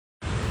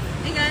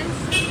guys,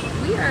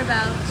 we are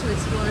about to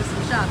explore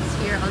some shops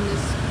here on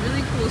this really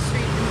cool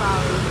street in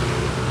Bali.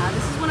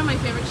 This is one of my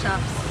favorite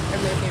shops,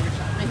 or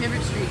my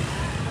favorite street,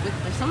 with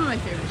some of my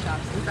favorite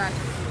shops. In fact,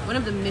 one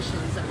of the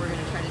missions that we're going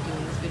to try to do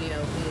in this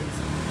video is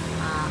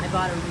I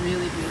bought a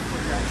really beautiful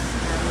dress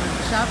at one of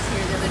the shops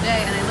here the other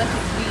day, and I left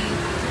it to be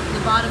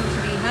the bottom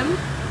to be hemmed,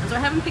 so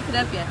I haven't picked it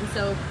up yet, and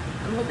so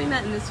I'm hoping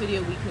that in this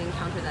video we can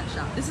encounter that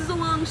shop. This is a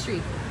long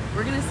street.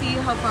 We're gonna see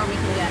how far we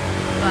can get,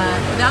 but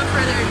without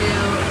further ado,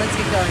 let's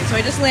get going. So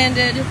I just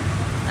landed.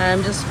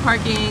 I'm just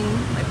parking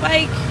my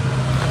bike.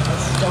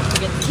 Don't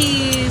forget the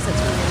keys, that's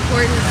really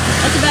important.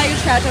 That's a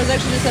baggage trash. I was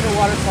actually just at a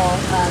waterfall,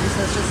 so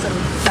it's just some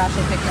trash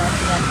I picked up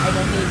that I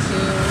don't need to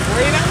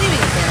worry about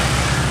leaving it there.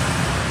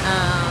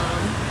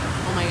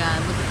 Oh my god,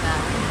 look at that.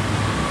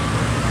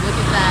 Look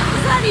at that.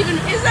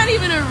 Is that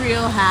even a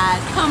real hat?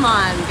 Come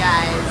on,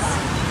 guys.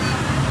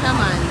 Come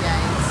on,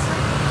 guys.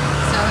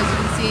 So as you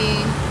can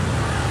see,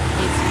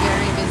 it's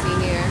very busy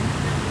here.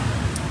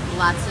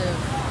 Lots of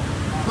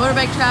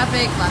motorbike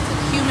traffic, lots of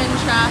human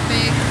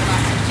traffic,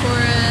 lots of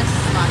tourists,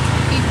 lots of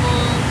people.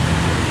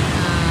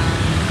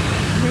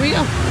 Here we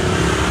go.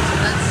 So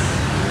that's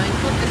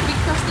mindful as we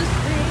cross this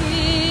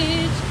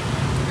bridge.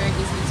 It's very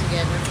easy to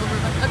get over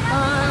by a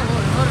car or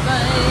a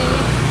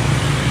motorbike.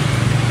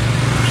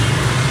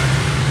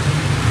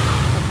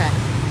 Okay.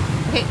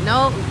 Okay,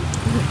 no,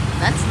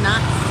 that's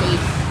not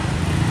safe.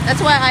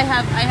 That's why I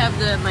have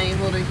my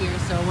holder here,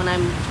 so when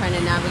I'm trying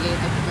to navigate,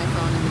 I put my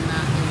phone in the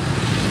map.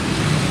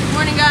 Good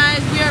morning,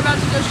 guys. We are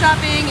about to go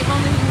shopping. If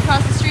only we can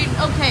cross the street.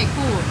 Okay,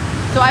 cool.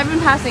 So I've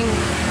been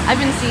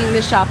seeing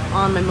this shop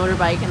on my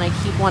motorbike, and I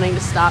keep wanting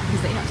to stop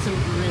because they have some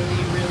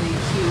really, really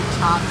cute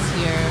tops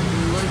here.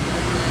 Look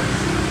at this.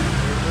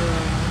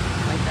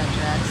 I like that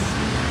dress.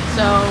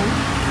 So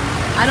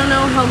I don't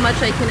know how much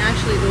I can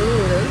actually.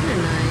 Ooh, those are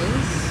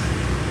nice.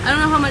 I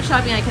don't know how much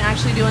shopping I can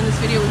actually do in this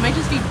video. We might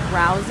just be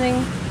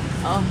browsing.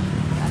 Oh,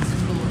 that's a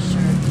cool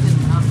shirt. Look at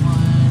that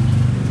one.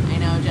 I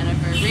know,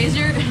 Jennifer. Raise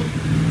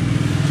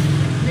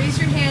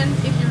your hand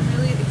if you're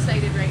really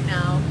excited right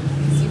now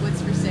to see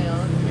what's for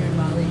sale here in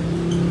Bali.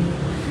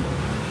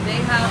 They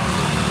have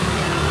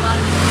a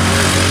lot of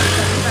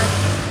stuff.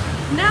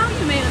 Now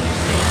you may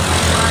understand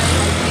why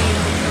I came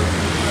so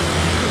close,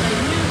 because I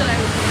knew that I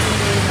was going to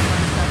really have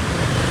my stuff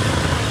here.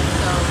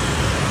 So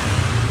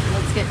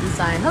let's get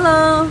inside.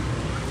 Hello.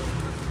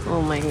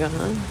 Oh my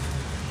god.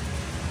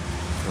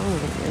 Oh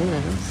my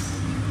goodness.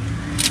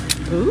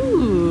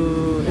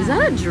 Ooh, is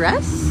that a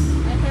dress?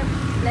 I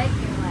have black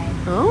and white.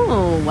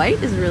 Oh,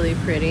 white is really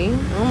pretty.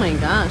 Oh my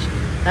gosh.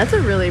 That's a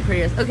really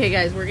pretty dress. Okay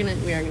guys, we're gonna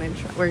do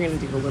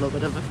a little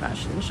bit of a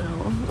fashion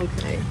show.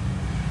 Okay.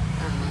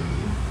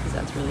 Because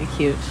that's really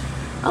cute.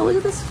 Oh, look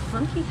at this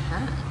funky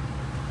hat.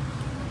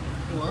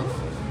 Whoa.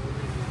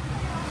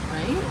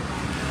 Right?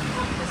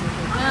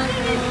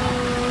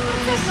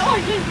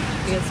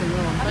 We got some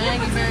little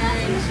baggy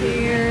bags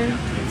here.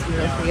 Let's see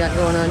what else we got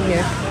going on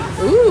here.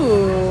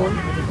 Ooh, I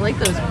like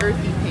those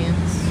earthy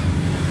pants.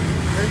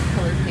 Earth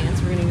colored pants.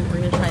 We're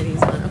gonna try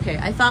these on. Okay,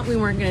 I thought we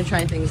weren't gonna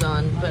try things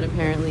on, but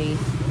apparently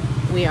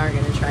we are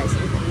gonna try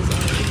some things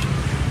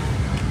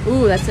on.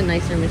 Ooh, that's a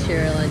nicer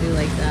material. I do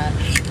like that.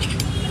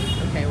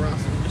 Okay, we're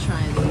also gonna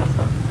try these on.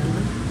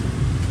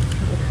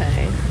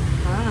 Okay.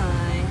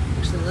 Hi.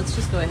 Actually, let's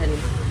just go ahead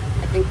and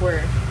I think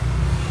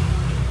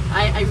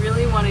I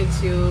really wanted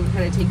to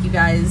kind of take you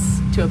guys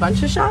to a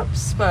bunch of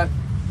shops, but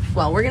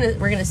well, we're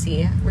gonna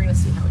see how it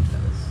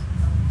goes.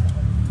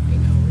 I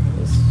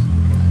know.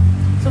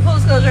 So full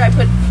disclosure, I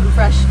put some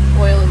fresh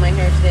oil in my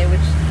hair today,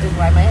 which is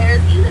why my hair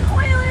is even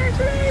oilier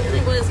today than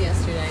it was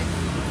yesterday.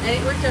 And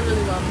it worked out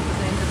really well because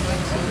I ended up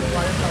going to the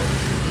waterfall.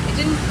 We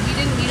didn't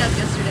meet up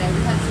yesterday.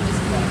 We had some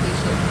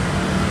miscommunication.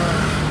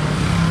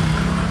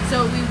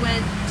 So we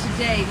went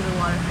today to the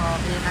waterfall,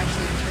 and it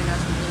actually turned out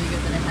to be really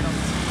good that I had all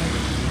this oil.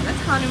 That's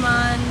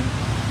Hanuman.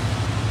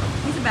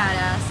 He's a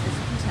badass, as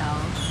you can tell.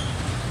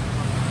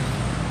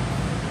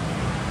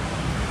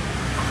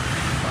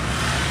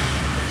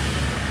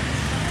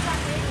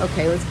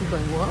 Okay, let's keep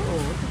going. Whoa.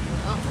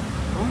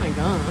 Oh my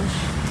gosh.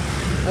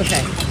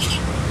 Okay.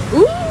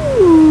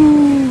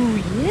 Ooh,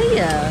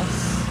 yes.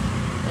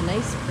 A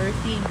nice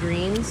earthy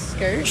green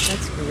skirt.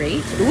 That's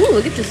great. Ooh,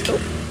 look at this. Oh,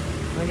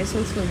 well, I guess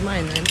this one's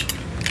mine then.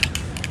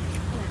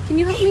 Can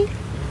you help me?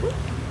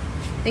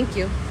 Thank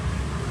you.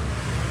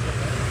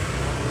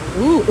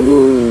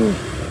 Ooh,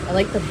 I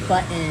like the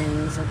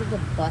buttons. Look at the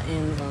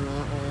buttons on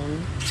that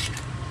one.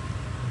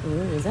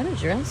 Ooh, is that a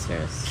dress or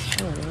I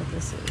don't know what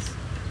this is.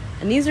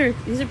 And these are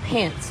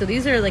pants. So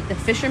these are like the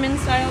fisherman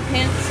style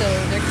pants. So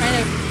they're kind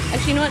of,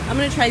 actually, you know what? I'm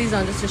gonna try these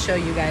on just to show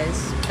you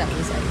guys what that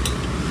was like. Do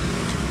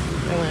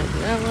I want to do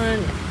that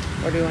one?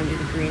 Yeah. Or do we want to do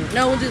the green?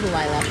 No, we'll do the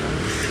lilac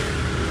ones.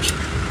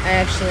 I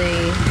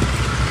actually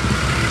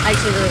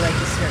really like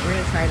this skirt. We're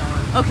gonna try it on.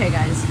 Okay,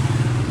 guys.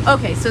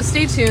 Okay, so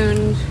stay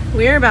tuned.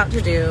 We're about to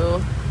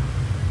do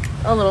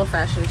a little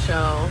fashion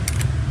show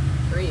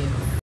for you.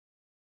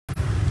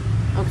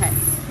 Okay,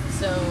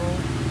 so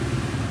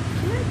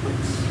can I put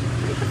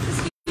this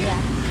here? Yeah.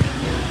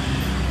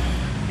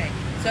 Okay,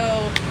 so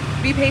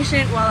Be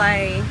patient while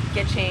I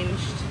get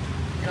changed,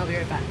 and I'll be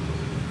right back.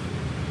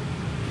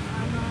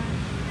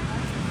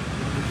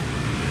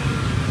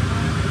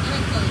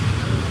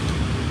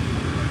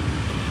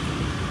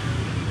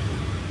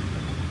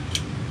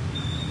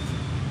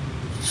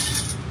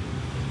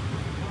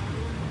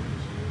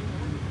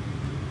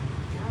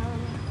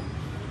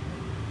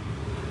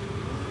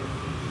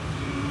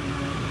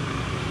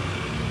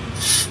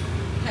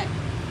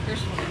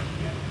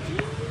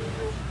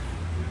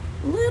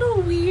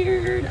 Little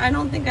weird. I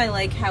don't think I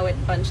like how it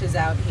bunches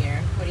out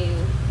here. What do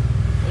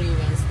you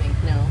guys think?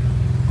 No.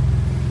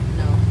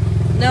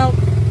 No,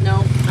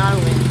 not a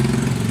win.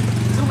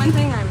 So one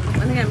thing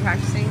I'm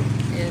practicing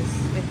is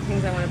with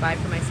things I want to buy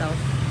for myself.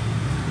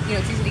 You know,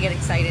 it's easy to get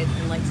excited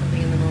and like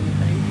something in the moment,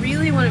 but I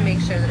really want to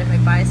make sure that if I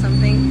buy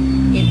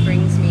something, it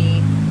brings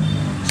me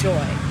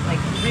joy,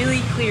 like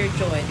really clear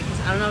joy. Because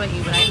I don't know about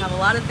you, but I have a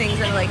lot of things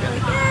that are like,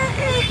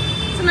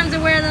 sometimes I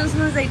wear them,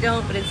 sometimes I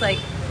don't, but it's like,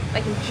 if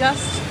I can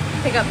just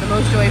pick up the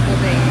most joyful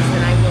things,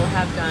 then I will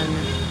have done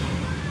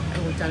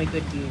a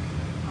good deed.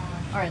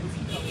 All right, let's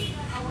keep going.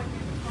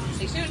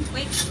 Stay tuned.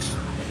 Wait.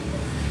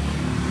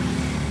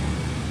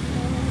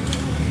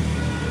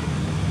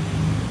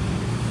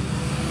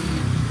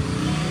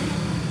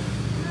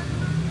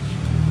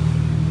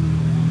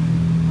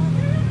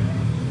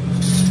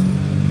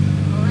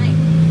 All right.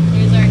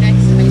 Here's our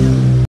next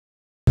item.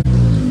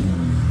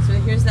 So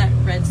here's that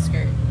red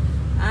skirt.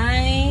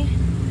 I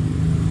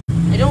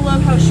don't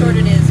love how short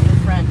it is in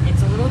front.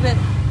 It's a little bit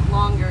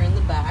longer in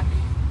the back.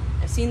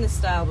 I've seen this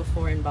style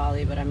before in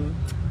Bali, but I'm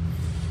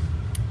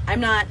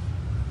not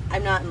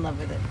in love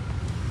with it.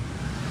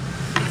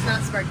 It's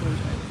not sparkling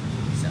joy,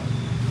 so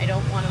I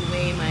don't want to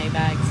weigh my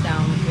bags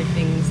down with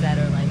things that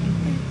are like,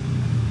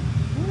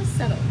 I want to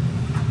settle. I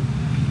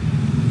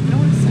don't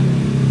want to settle.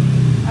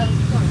 I was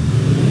going.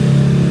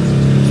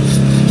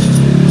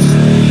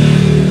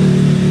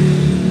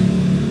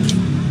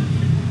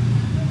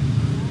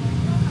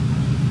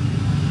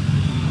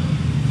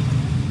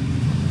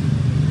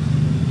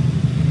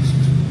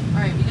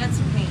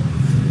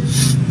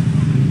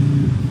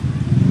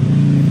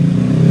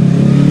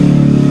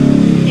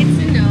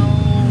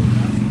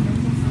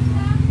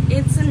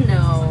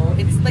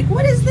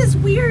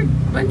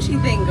 Bunchy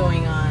thing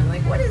going on.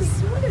 Like what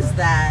is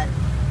that?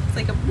 It's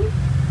like a boop.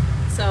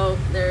 So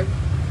they're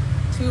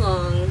too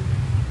long.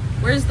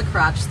 Where's the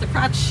crotch? The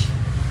crotch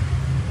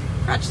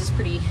is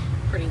pretty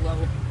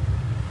low.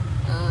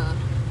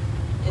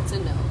 It's a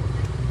no.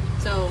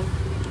 So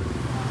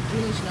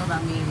something you should know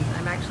about me is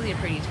I'm actually a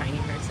pretty tiny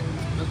person.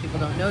 Most people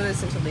don't know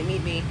this until they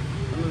meet me.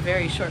 I'm a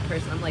very short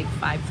person. I'm like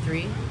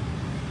 5'3".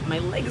 My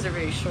legs are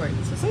very short,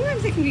 so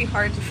sometimes it can be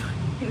hard to find.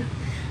 You know,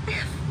 I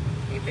have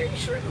very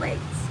short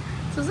legs.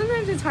 So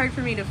sometimes it's hard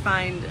for me to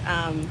find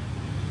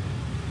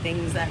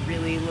things that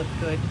really look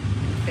good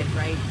and fit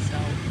right. So,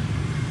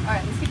 all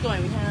right, let's keep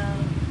going. We have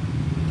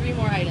 3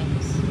 more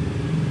items.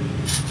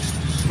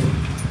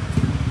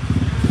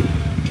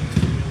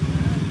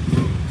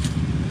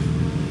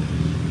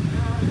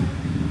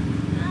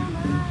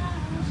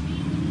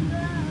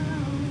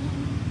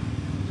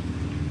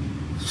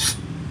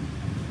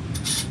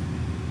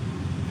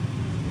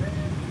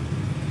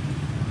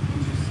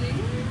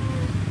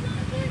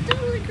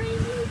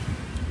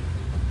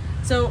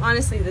 So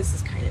honestly, this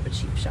is kind of a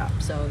cheap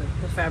shop, so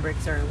the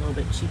fabrics are a little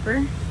bit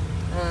cheaper.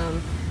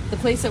 The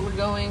place that we're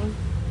going,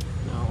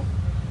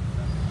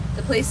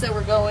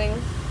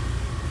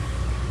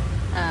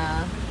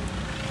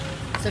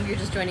 so if you're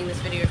just joining this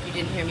video, if you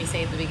didn't hear me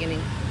say at the beginning,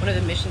 one of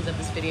the missions of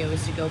this video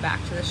is to go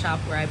back to the shop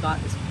where I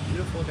bought this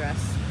beautiful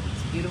dress,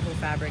 this beautiful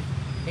fabric.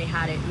 They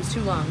had it was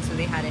too long, so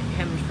they had it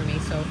hemmed for me,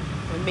 so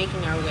we're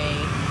making our way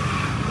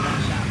to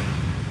that shop.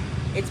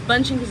 It's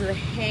bunching because of the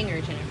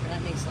hanger, Jennifer,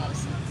 that makes a lot of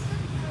sense.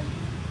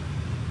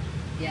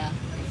 Yeah,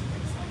 makes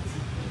sense.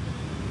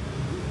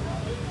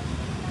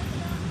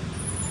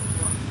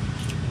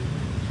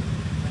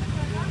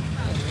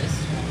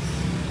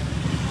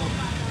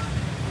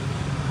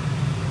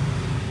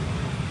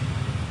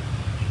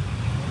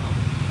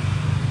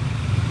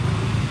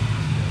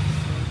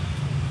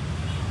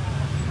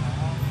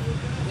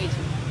 Way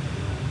too long.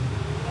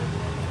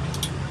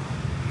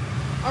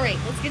 All right,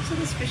 let's get to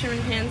this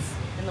fisherman pants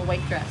and the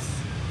white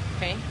dress,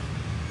 okay?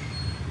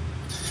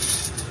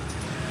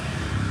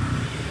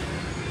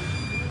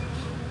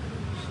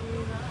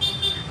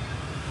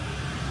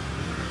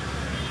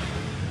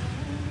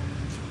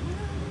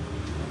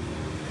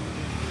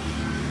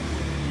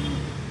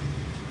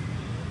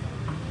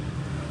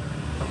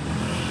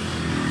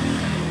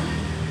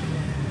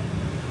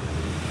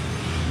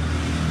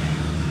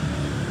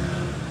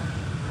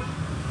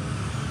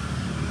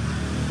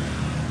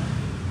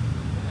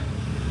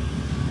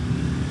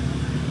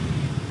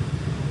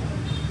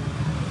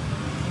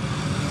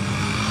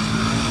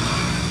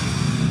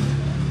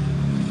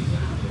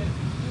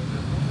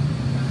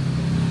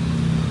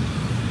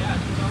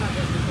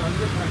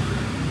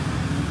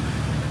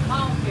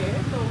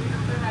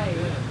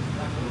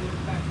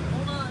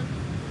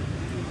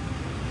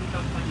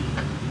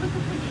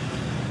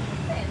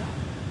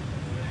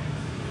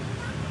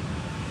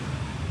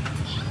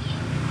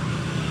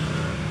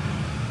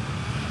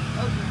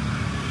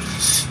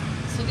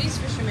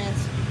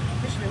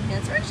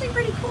 pants are actually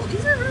pretty cool.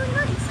 These are really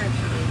nice,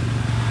 actually.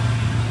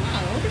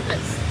 Wow, look at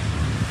this.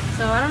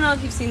 So I don't know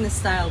if you've seen this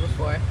style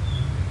before.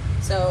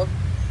 So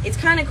it's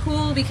kind of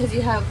cool because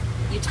you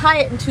tie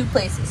it in two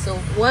places. So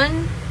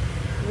one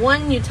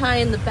you tie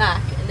in the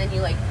back, and then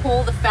you like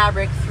pull the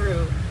fabric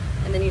through,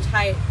 and then you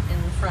tie it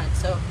in the front.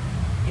 So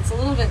it's a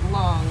little bit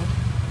long,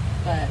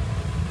 but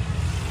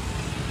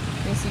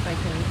let me see if I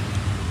can.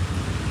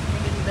 I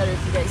think it'd be better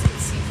if you guys could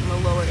see from a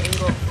lower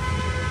angle.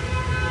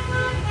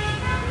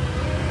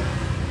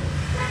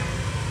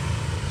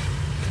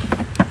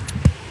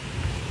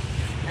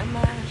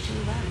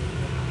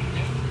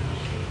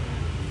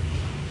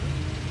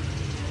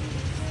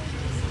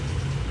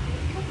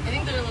 I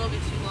think they're a little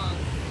bit too long.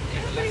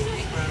 They're pretty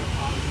nice.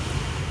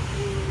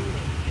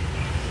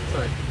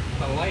 Sorry,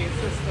 the light is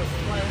just the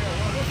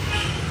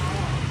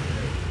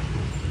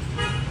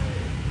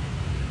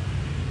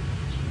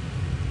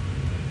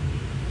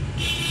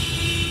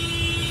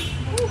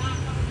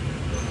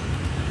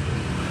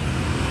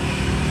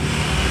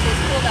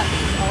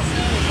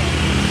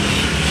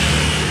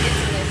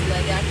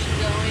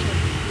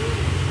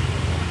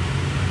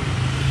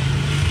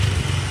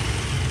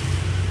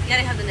You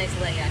gotta have the nice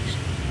leg action.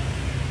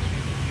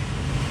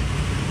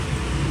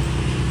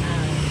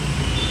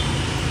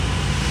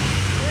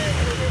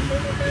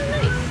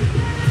 Nice.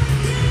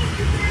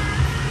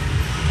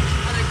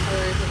 Other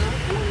colors.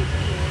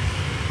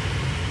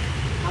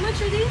 How much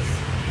are these?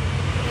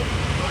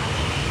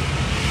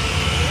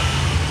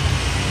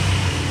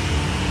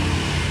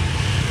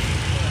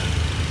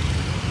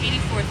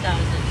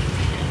 $84,000.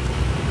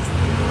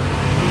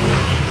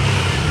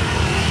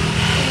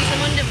 Can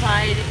someone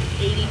divide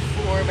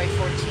 84 by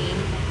 14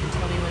 and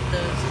tell me what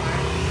those are?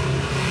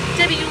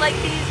 Debbie, you like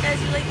these?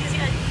 Guys, you like these?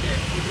 Yeah, they're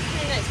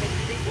pretty nice.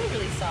 They feel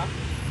really soft.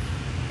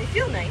 They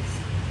feel nice.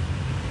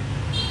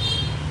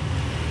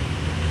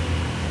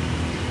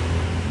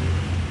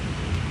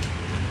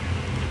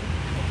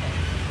 Okay.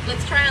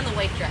 Let's try on the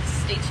white dress.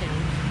 Stay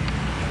tuned.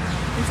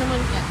 Can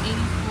someone get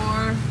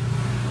 84?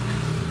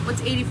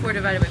 What's 84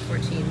 divided by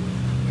 14?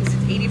 Because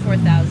it's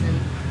 84,000.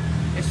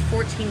 There's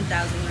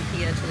 14,000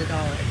 rupiah to the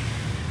dollar.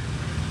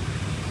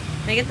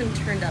 Can I get them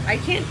turned up? I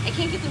can't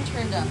get them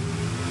turned up.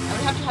 I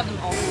would have to have them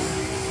all.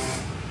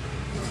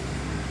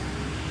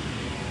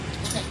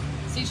 Okay,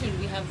 stay tuned.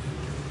 We have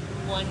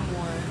one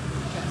more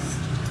dress.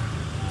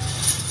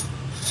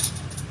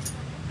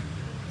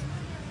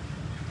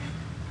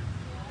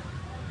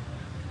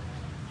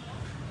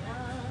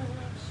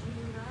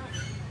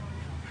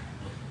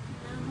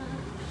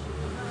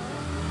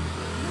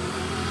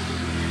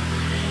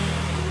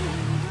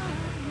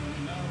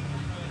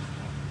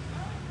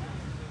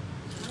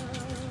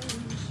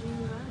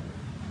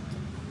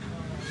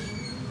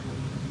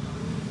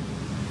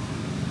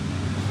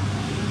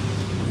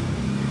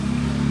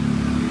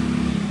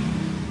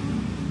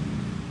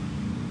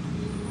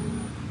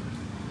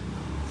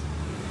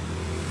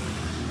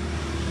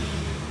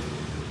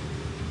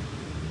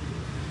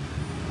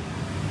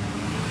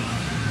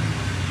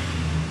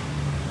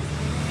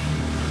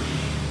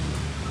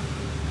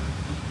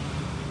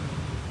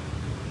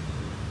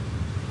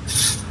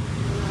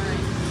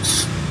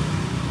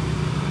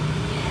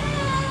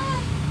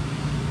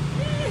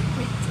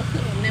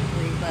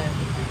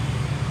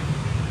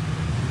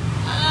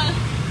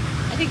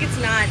 I think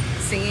it's not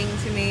singing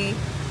to me.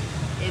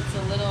 It's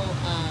a little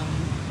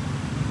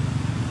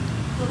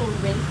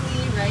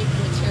wrinkly, right? The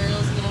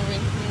material's a little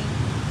wrinkly.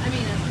 I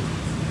mean,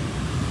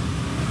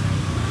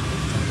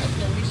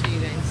 let me show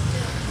you guys.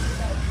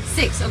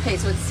 Okay,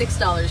 so it's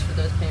 $6 for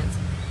those pants.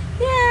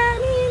 Yeah, I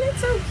mean,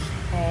 it's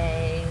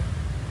okay.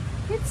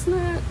 It's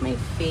not my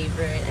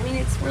favorite. I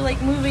mean, we're like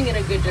moving in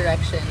a good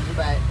direction,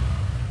 but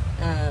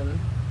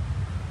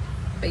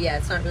yeah,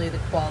 it's not really the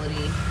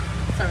quality.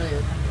 It's not really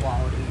the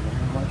quality that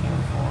I'm looking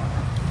for.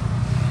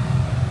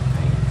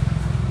 Right.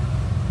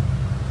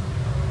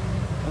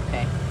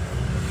 Okay.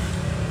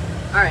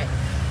 All right.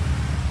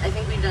 I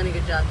think we've done a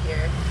good job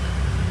here.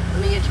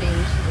 Let me get changed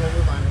and we'll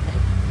move on, okay?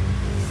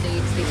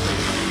 Stay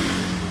tuned.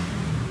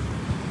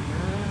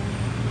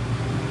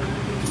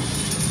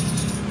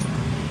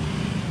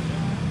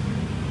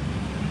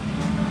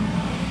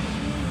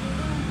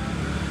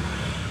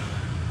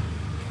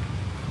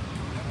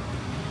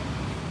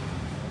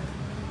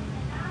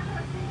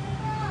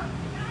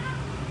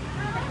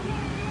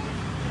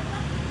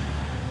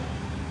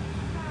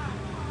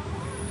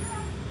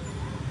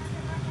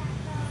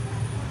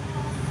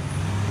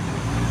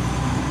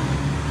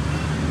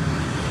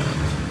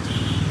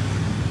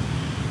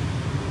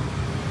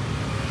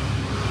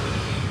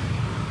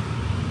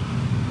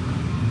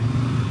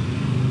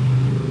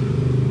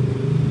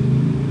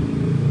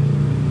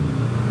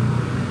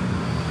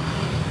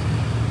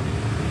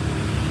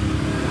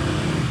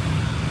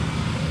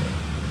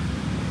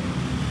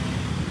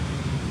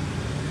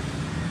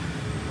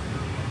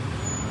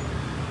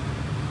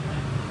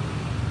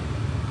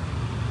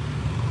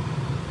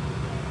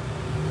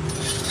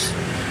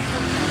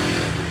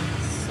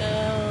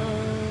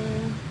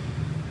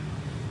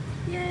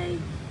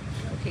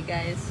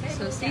 Okay, guys.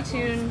 So stay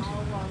tuned.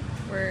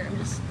 I'm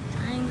just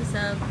tying this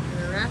up. I'm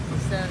gonna wrap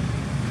this up.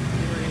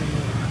 And we're gonna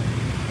move on.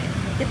 Okay.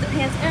 Get the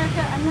pants,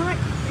 Erica. I'm not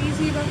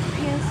crazy about the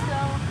pants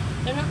though.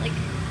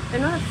 They're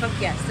not a fuck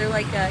yes. They're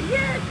like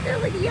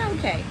yeah,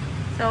 okay.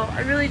 So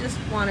I really just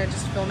want to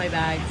just fill my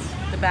bags,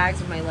 the bags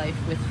of my life,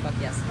 with fuck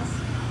yeses.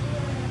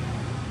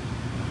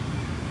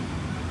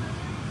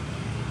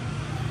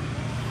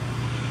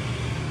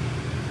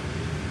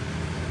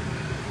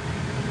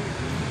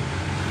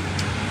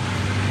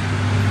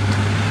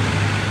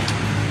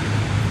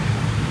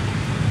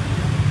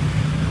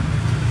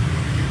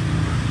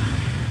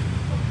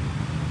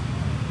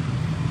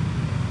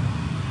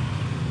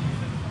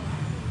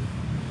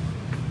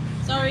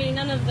 Sorry,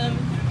 none of them.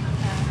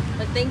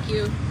 But thank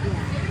you.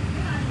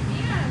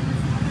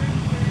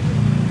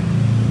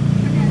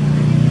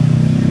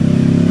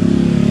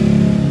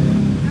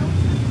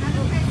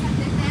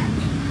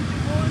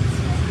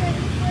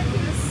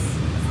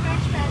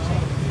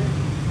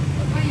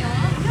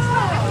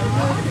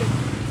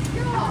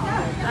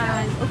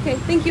 Okay,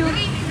 thank you. Okay,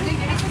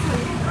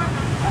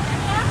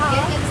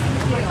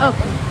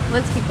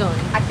 let's keep going.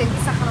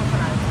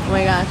 Oh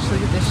my gosh,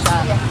 look at this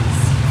shot.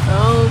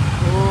 So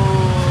cool.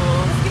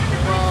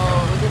 Whoa,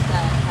 look at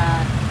that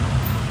hat.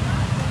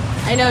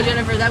 I know,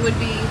 Jennifer, that would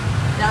be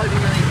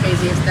really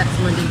crazy if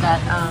someone did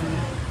that.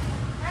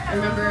 I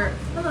remember,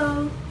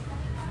 hello.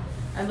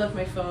 I left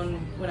my phone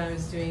when I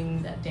was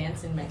doing that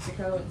dance in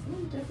Mexico.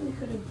 Someone definitely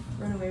could have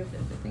run away with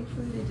it, but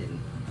thankfully they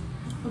didn't.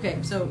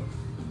 Okay, so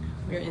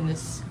we're in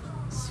this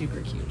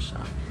super cute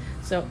shot.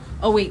 So,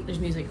 oh wait, there's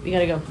music. We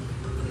gotta go.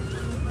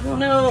 Oh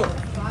no.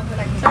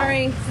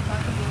 Sorry.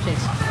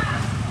 Chase.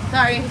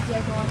 Sorry.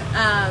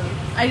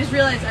 I just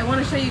realized I want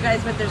to show you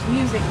guys, but there's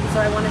music, so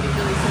I want to be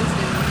really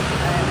sensitive.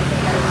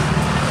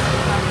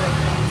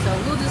 So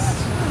we'll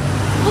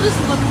just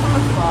look from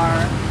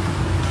afar.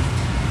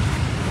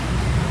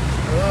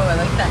 Oh, I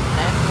like that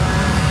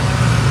neckline.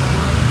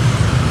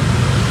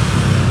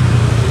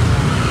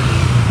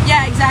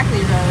 Yeah,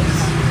 exactly, Rose.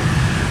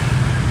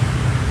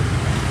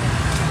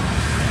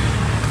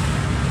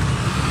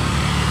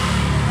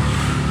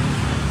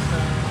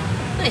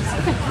 Nice.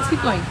 Okay, let's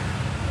keep going.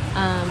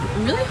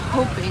 I'm really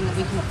hoping that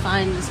we can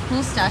find this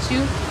cool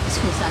statue,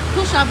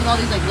 cool shop with all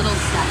these like little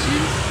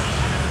statues.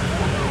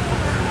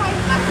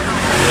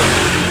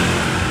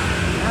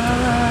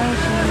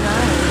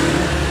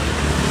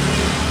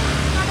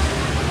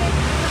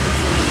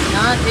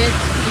 Not it.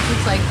 This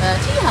looks like a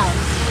tea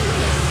house.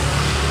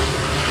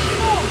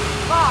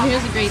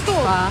 Here's a great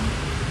spa.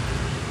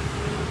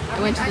 I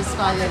went to the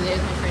spa the other day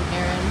with my friend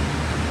Erin.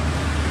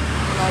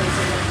 All these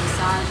different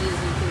massages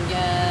you can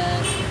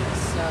get.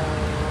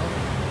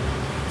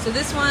 So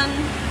this one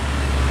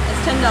is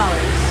 $10. $10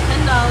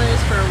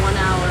 for 1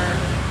 hour.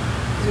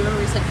 Because remember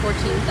we said 14,000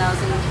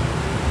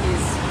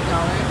 is a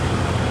dollar.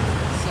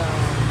 So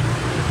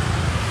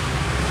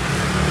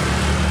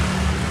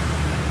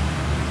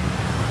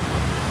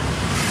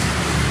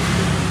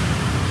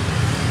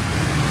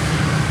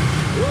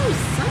ooh,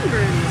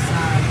 sunburn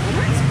massage. Well,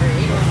 that's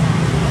great.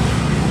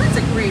 Well, that's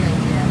a great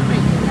idea. I'm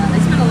gonna do that. I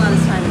spent a lot of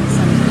time in the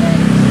sun today.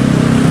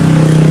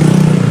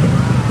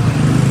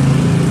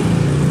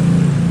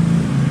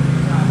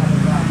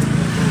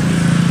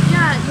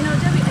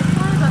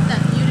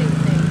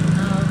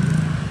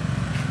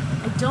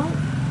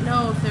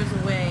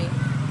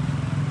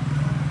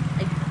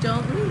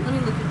 Let me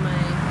look at my,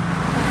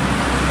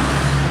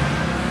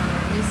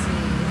 let me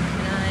see,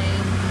 can I,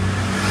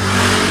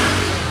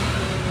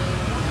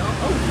 no,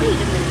 oh wait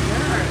a minute,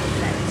 there are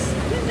effects. I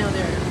didn't know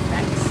there are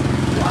effects.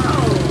 Whoa,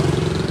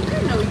 I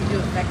didn't know we could do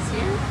effects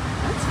here.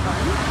 That's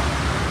fun.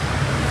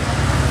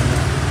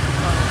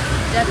 Oh,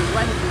 Debbie,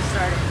 why did we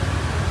start it?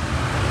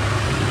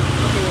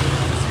 Okay, wait, no,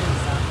 let's turn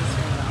this off,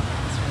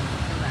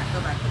 go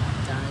back,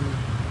 done.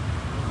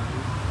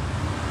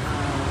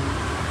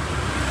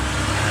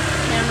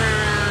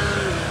 Camera.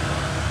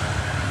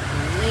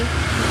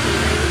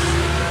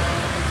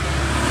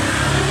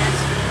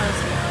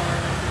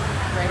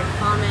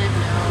 Comment,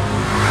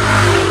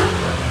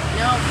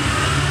 no.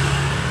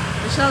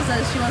 Michelle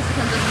says she wants to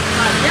come to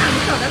Bali. Yeah,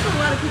 Michelle, that's what a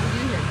lot of people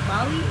do here.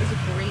 Bali is a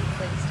great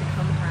place to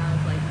come have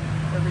like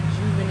a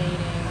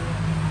rejuvenating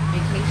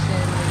vacation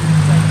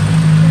and like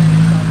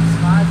all the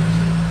spas and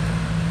shit.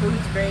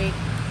 Food's great,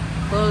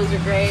 clothes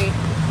are great.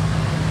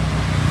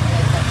 I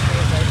like that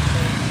trade life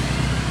thing.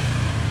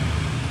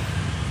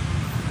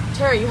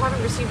 Tara, you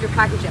haven't received your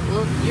package yet.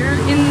 Well, you're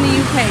in the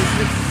UK,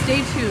 so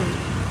stay tuned.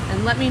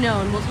 And let me know,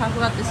 and we'll talk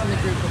about this in the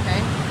group, okay?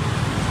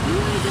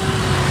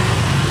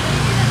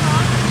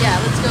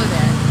 Yeah, let's go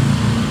there.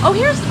 Oh,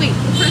 wait,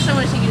 first I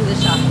want to take you to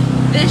this shop.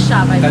 This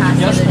shop I passed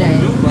the other day.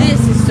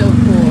 This is so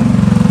cool.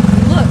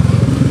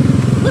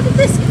 Look at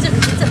this. It's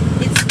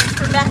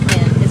for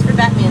Batman. It's for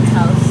Batman's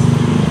house.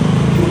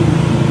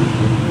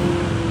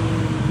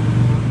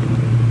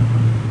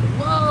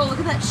 Whoa, look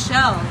at that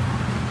shell.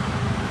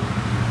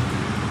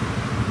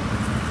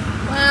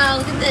 Wow,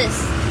 look at this.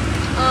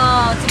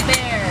 Oh, it's a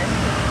bear.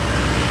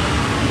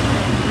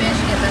 Maybe I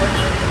should get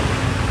better.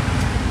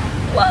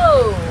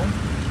 Whoa!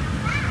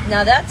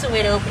 Now that's a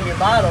way to open your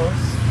bottles.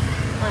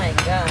 My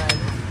God.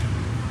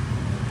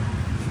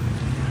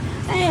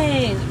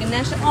 Hey,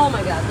 Ganesha. Oh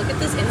my God, look at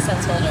this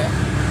incense holder.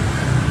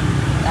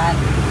 That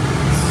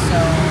is so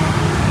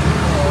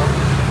cool.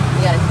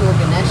 We got a cool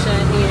Ganesha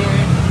in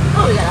here.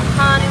 Oh, we got a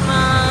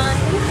Hanuman.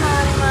 Hey,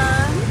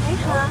 Hanuman. Hey,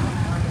 Ha.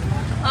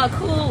 Oh,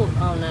 cool.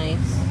 Oh,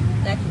 nice.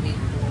 That could be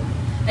cool.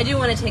 I do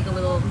want to take a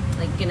little,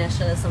 like,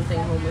 Ganesha something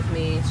home with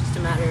me. It's just a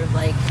matter of,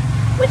 like,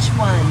 which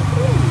one?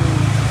 Ooh,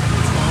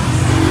 that's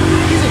nice.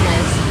 These are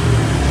nice.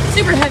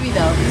 Super heavy,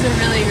 though. These are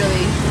really,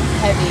 really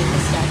heavy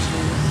pistachios.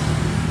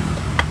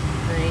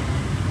 Right?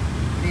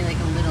 Maybe like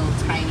a little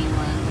tiny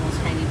one, little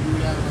tiny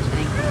Buddha, little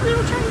tiny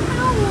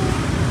owl.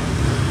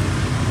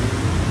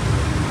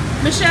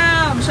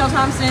 Michelle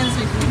Thompson,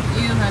 speaking with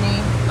you, honey.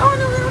 Oh,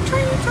 no, little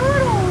tiny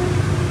turtle.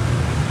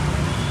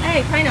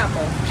 Hey,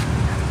 pineapple.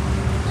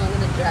 Oh, look at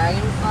the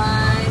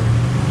dragonfly.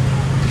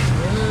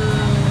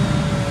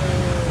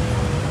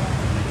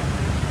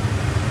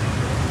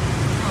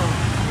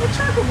 Oh,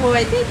 chocolate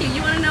boy, thank you.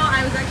 You want to know?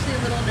 I was actually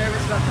a little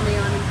nervous about coming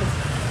on because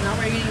I'm not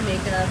wearing any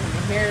makeup and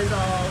my hair is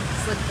all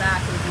slicked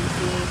back and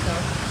greasy, so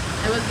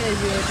I was going to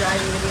do a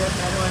driving video with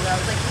everyone, but I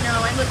was like, no,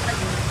 I look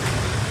like this.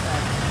 But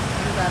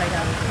I'm glad I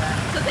got into that.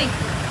 So thank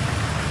you.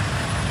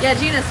 Yeah,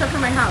 Gina, stuff for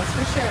my house,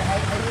 for sure.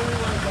 I really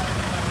want to go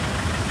inside.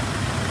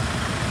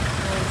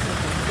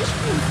 We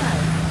should go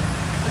inside.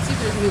 Let's see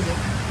if there's music.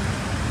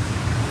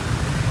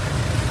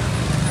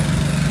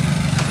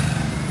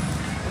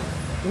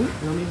 Ooh,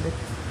 no music.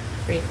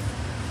 Great.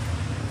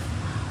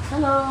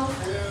 Hello.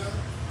 Hello.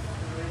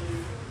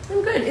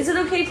 I'm good. Is it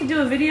okay to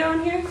do a video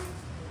in here?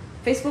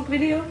 Facebook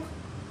video?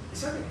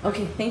 It's okay.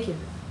 Okay, thank you.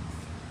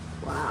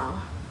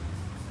 Wow.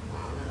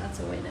 Wow, that's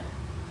a way to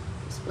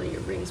display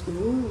your rings.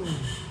 Ooh.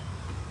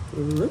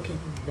 Look at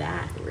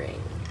that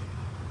ring.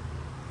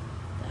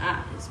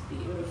 That is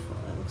beautiful.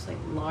 That looks like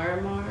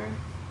Larimar.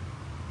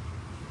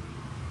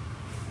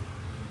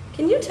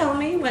 Can you tell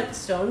me what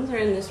stones are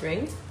in this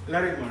ring?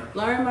 Larimar.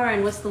 Larimar,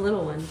 and what's the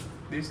little one?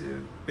 This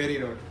is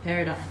peridot.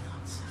 Peridot. I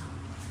thought so.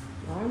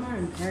 Larimar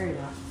and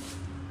Peridot.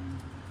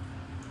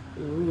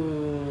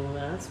 Ooh,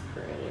 that's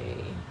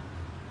pretty.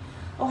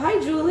 Oh, hi,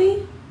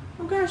 Julie.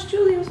 Oh gosh,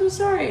 Julie, I'm so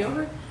sorry.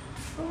 Over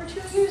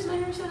 2 years and I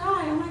never said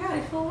hi. Oh my God,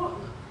 I feel.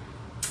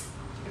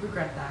 I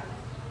regret that.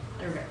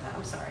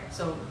 I'm sorry.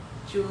 So,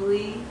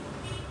 Julie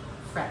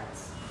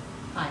Fretz.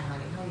 Hi,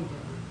 honey. How you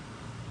doing?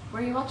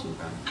 Where are you watching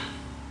from?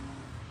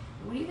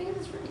 What do you think of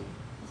this ring?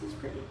 This is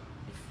pretty.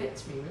 It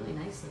fits me really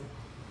nicely.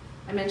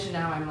 I mentioned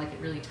now I'm like a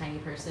really tiny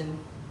person,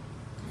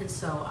 and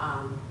so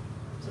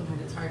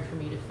sometimes it's hard for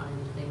me to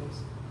find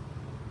things.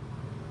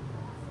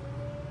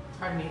 It's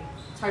hard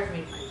for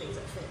me to find things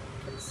that fit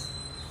because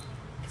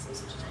I'm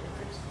such a tiny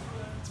person.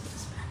 Let's put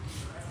this back.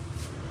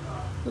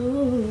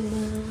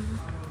 Ooh.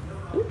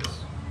 Oops.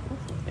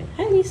 That's not right.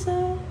 Hi,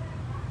 Lisa.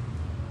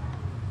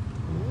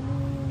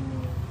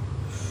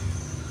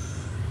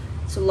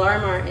 So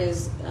Larimar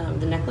is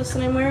the necklace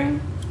that I'm wearing.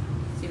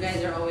 So you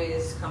guys are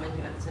always commenting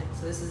about this necklace.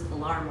 So this is the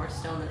Larimar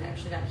stone that I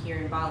actually got here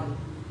in Bali.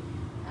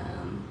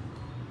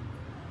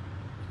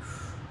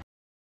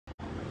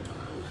 Oh my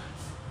God.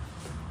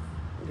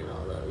 Look at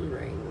all those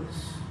rings.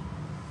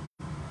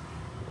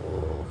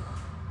 Oh.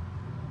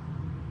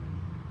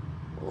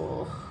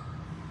 Oh.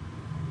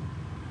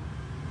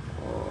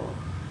 Oh.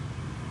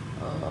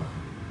 Oh.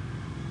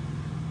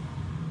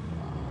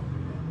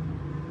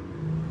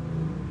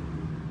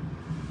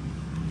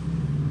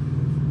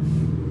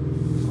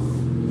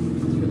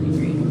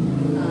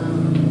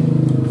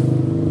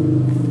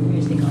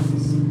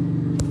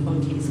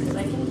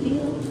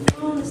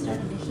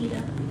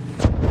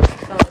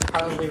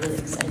 Really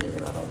excited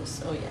about all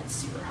this. Oh yeah, it's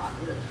super hot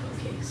in the phone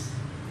case.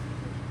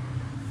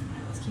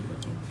 Alright, let's keep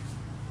looking.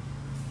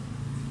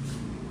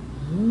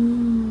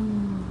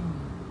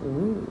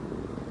 Ooh.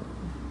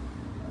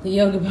 The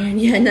yoga barn,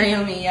 yeah,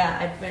 Naomi, yeah.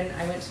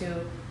 I went to,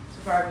 so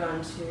far I've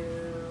gone to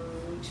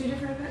 2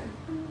 different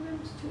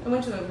events. I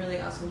went to a really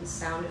awesome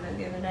sound event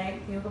the other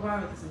night, the yoga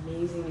barn, with this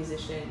amazing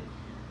musician.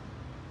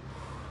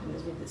 And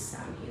this made this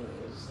sound healing.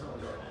 It was so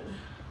good.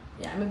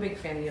 Yeah, I'm a big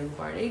fan of the yoga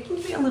barn. It can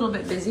be a little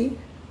bit busy,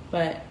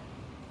 but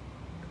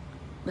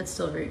that's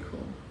still very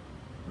cool.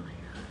 Oh my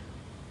God.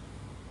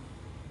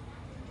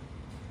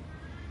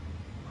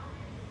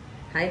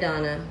 Hi,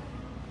 Donna.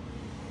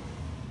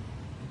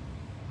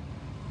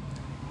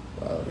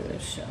 Whoa, look at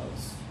those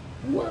shells.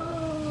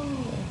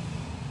 Whoa.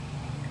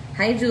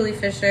 Hi, Julie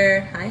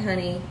Fisher. Hi,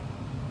 honey.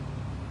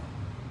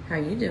 How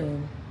you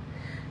doing?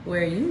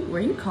 Where are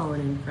you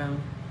calling in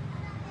from?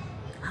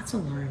 Lots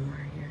of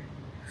Larimar here.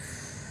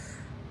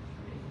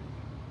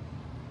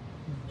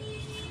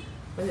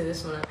 Look at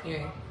this one up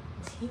here.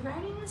 Is he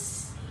riding a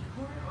seahorse?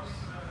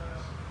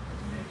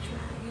 A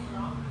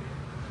dragon?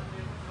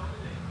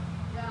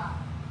 Yeah.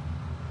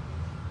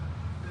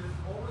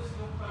 Oh my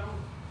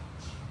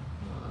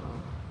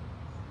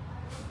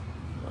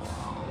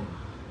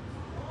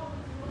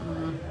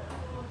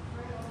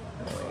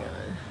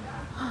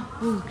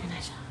God. Ooh,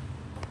 Ganesha.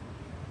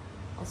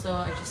 Also,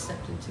 I just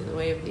stepped into the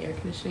way of the air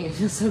conditioning. It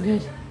feels so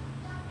good.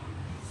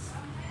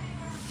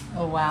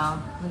 Oh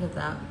wow, look at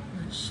that.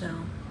 That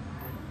shell.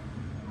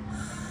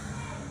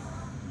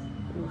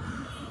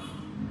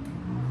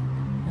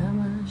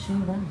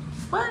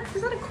 What?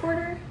 Is that a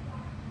quarter?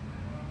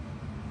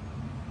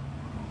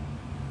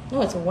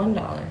 No, it's a $1.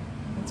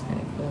 That's kind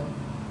of cool.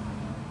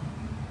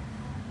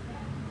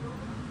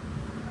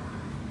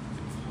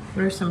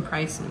 What are some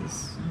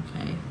prices?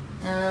 Okay.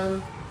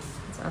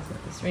 Let's ask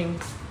about this ring.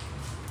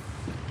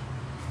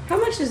 How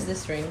much is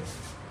this ring?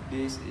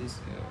 This is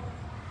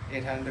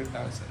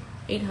 800,000.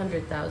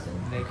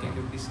 800,000. They can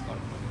do discount.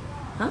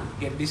 Huh?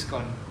 Get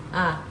discount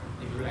Ah.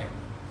 if you like.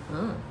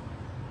 Oh.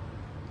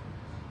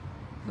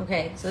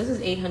 Okay, so this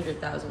is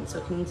 800,000. So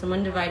can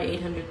someone divide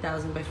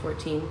 800,000 by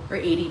 14 or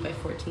 80 by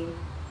 14?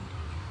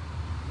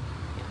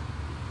 Yeah.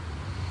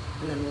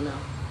 And then we'll know.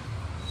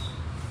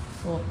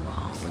 Oh,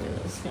 wow, look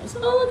at those guys.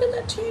 Oh, look at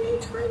that teeny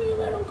tiny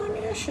little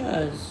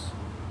Ganeshas.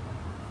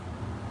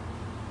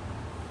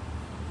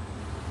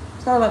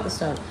 It's all about the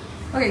stone.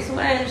 Okay, so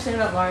what I understand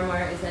about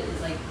Larimar is that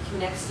it like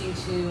connects you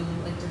to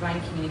like divine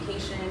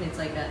communication. It's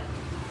like a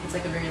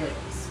very like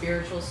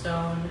spiritual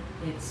stone.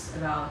 It's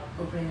about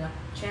opening up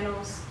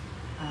channels.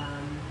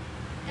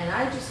 And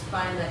I just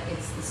find that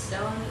it's the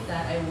stone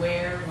that I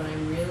wear when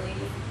I'm really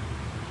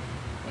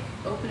like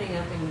opening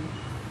up and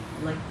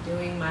like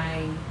doing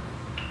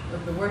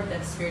the work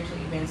that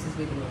spiritually advances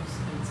me the most.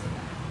 I would say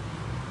that.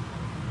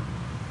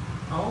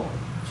 Oh,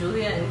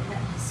 Julia in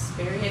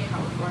Hesperia,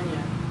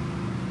 California.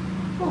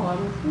 Oh,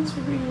 thanks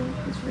for being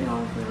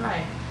on for the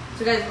ride.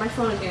 So guys, my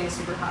phone is getting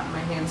super hot in my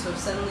hand, so if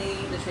suddenly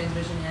the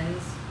transmission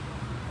ends,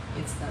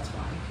 that's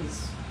why,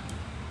 because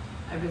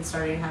I've been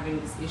having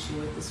this issue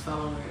with this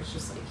phone where it's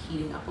just like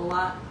heating up a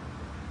lot.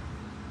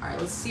 All right,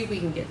 let's see if we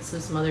can get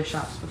to some other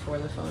shops before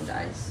the phone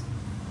dies.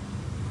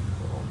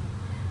 Cool.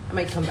 I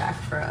might come back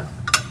for a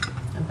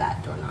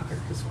bat door knocker,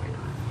 because why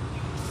not?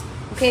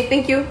 Okay,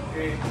 thank you.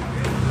 Okay,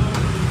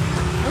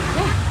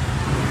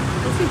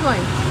 let's keep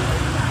going.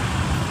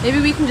 Maybe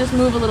we can just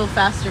move a little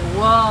faster.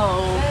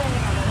 Whoa,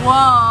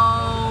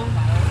 whoa,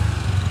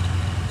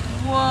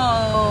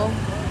 whoa.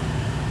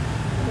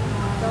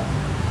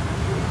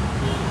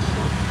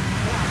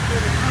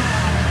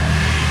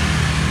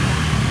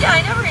 Yeah,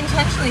 I never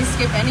intentionally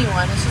skip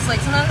anyone. It's just like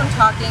sometimes I'm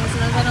talking,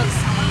 sometimes I don't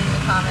see the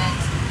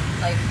comments.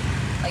 Like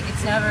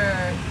it's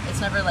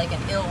never like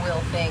an ill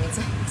will thing.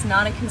 It's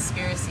not a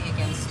conspiracy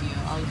against you.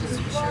 I'll just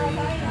assure you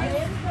of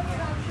that.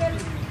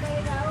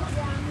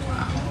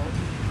 Wow.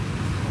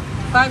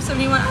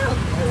 571. I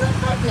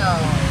don't know.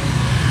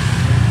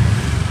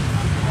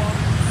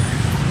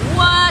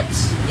 What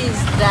is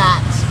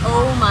that?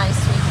 Oh my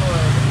sweet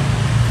lord.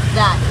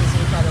 That is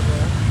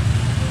incredible.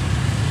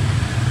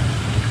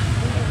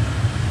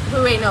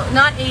 Wait, no,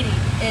 not 80.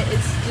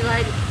 It's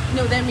divided.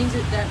 No, that means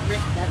that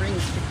ring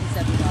is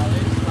 $57.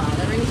 Wow,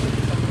 that ring is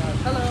 $57.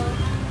 Hello.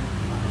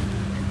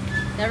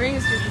 That ring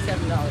is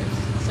 $57.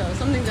 So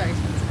something's very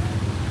expensive.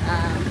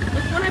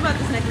 Look, when I bought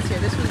this necklace here,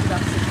 this was about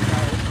 $60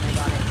 when I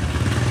got it.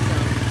 So,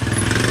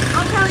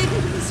 oh, Charlie,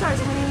 thank you for the stars,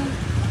 honey.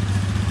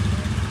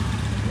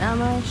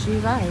 Nama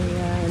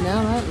Shivaya,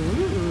 Nama.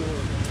 Ooh.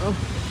 Oh,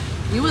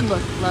 you would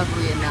look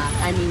lovely in that.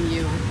 I mean,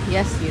 you.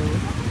 Yes, you.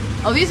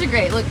 Oh, these are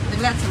great. Look,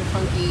 they've got some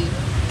funky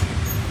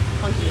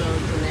bones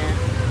in there,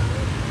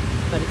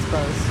 but it's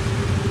bows.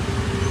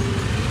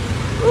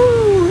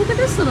 Ooh, look at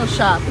this little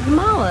shop with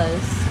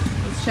malas.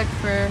 Let's check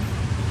for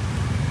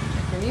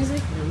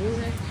music. No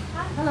music.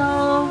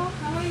 Hello.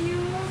 How are you?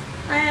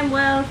 I am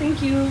well,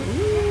 thank you. Ooh,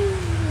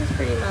 those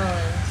pretty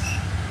malas.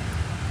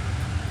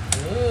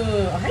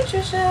 Ooh, oh, hi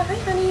Trisha. Hi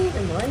honey.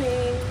 Good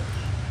morning.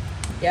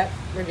 Yep,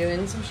 we're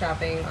doing some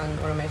shopping on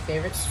one of my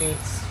favorite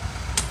streets.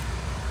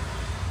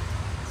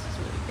 This is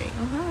really great.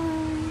 Oh hi.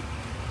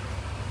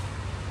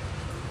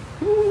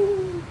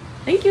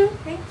 Thank you.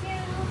 Thank you.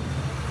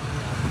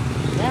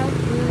 Is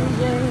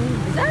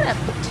that a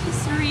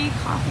patisserie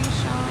coffee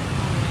shop?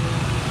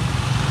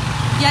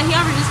 Yeah, he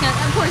offered a discount.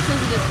 Of course, there's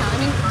a discount. I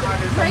mean,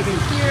 the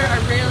prices here are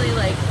rarely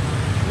like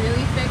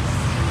really fixed.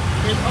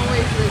 There's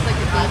always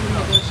like a game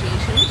of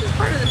negotiation, which is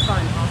part of the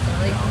fun. Also,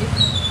 like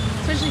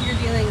especially if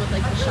you're dealing with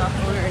like the shop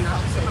owner and not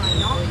just like an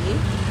employee.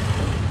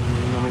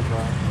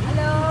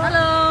 Hello.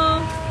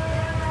 Hello.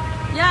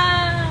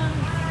 Yeah.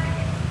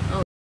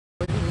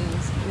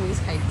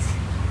 Kites.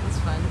 That's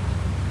fun.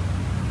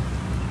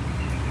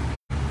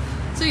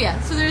 So yeah,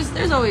 so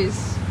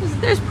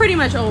there's pretty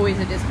much always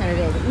a discount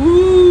available.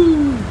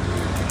 Ooh!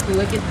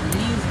 Look at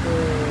these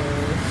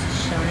girls.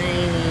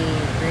 Shiny,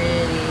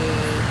 pretty.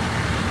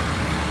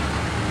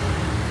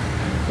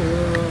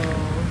 Cool.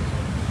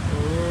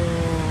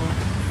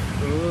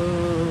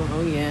 Ooh.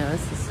 Oh yeah,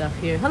 that's the stuff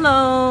here.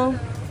 Hello!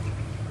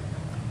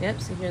 Yep,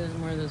 so here there's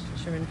more of those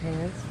fisherman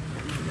pants.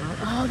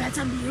 Oh, that's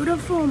a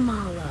beautiful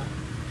mala.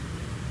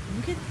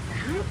 Look at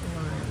that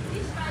one.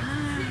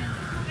 Wow.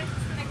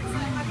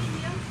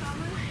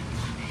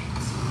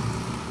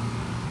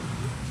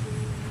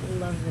 I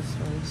love this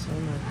one so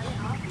much.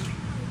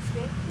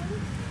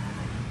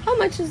 How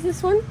much is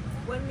this one?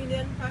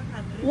 1,500,000.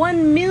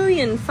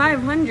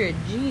 1,500,000.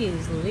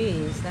 Jeez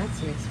Louise,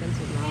 that's an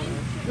expensive model.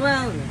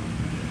 Well, no.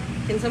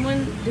 Can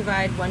someone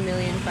divide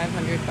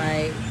 1,500,000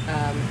 by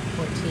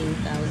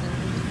 14,000?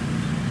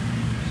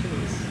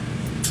 Jeez.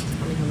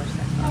 Tell me how much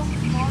that costs.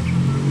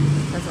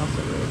 That's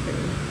also really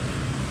pretty.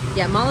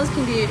 Yeah, malas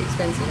can be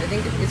expensive. I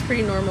think it's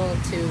pretty normal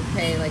to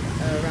pay like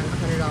around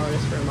 $100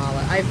 for a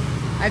mala.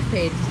 I've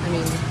paid. I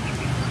mean,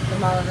 the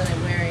mala that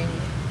I'm wearing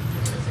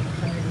is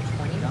like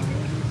 $120.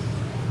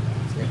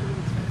 So they're pretty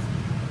expensive.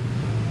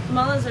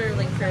 Malas are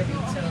like Kurdic,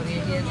 so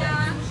the idea is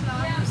that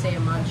you say a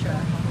mantra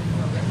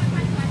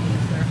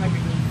for 100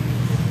 degrees.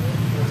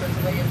 So it's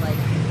a way of like,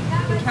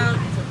 you can count,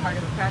 it's a part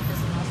of the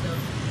practice, and also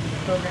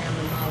program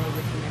the mala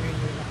with the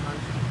energy of that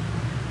mantra.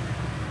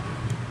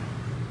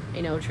 I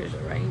know Trisha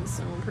writing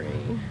so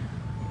pretty.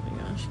 Oh my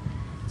gosh.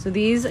 So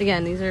these,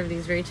 again, these are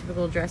these very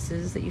typical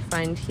dresses that you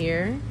find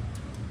here.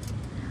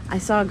 I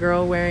saw a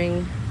girl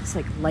wearing this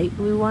like light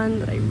blue one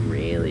that I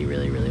really,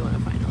 really, really want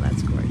to find. Oh,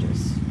 that's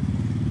gorgeous.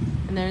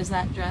 And there's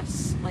that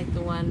dress, like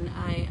the one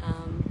I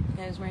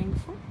was wearing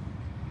before.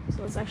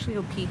 So let's actually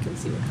go peek and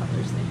see what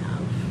colors they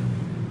have.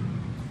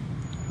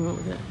 Oh, look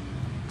at that.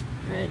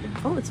 Red.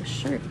 Oh, it's a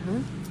shirt,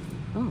 huh?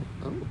 Oh.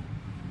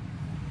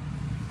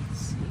 Let's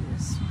see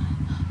this one.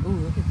 Oh,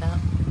 look at that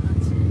one.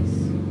 That's nice.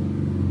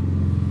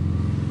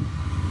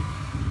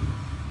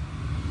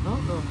 Oh,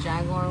 little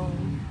jaguar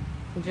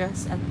dress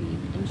at the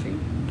entry.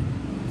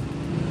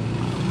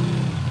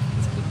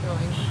 Let's keep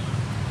going.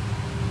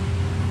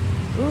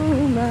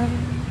 Oh, my.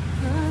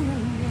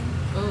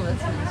 Oh,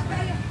 that's a nice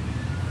one.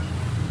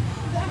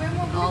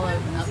 All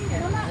over up here.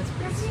 That's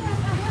pretty sweet.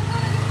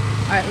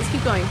 Alright, let's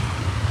keep going.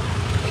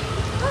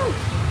 Oh.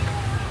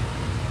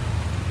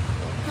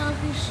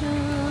 Coffee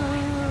shop.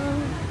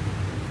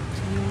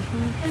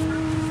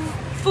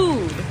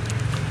 Food.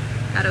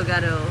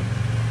 Gado.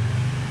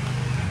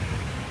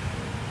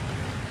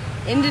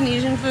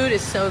 Indonesian food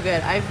is so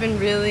good. I've been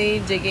really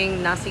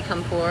digging nasi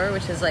campur,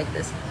 which is like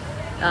this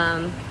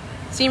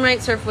steam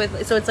right served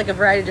with, so it's like a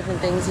variety of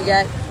different things you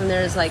get. And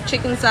there's like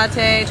chicken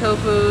satay,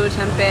 tofu,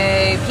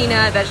 tempeh,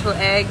 peanut, vegetable,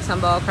 egg,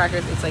 sambal,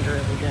 crackers. It's like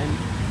really good.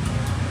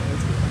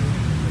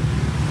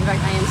 In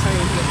fact, I am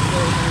starting to get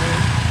really hungry.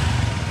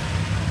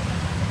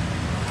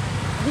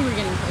 I think we're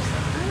getting close.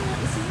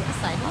 This is a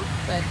sidewalk,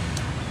 but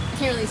I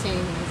can't really say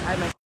anything because I have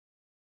my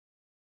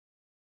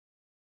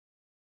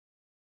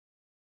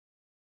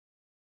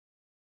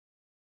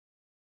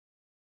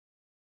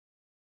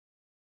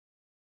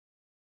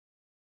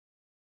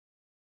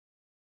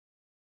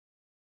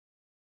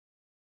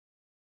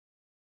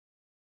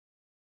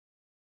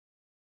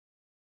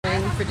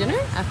for dinner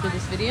after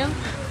this video.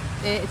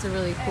 It's a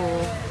really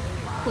cool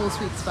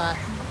sweet spot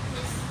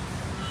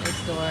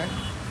next door,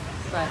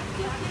 but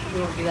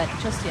we won't do that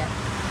just yet.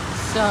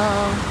 So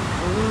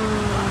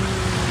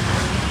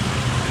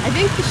I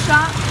think the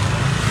shop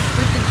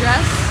with the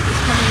dress is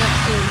coming up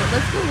soon, but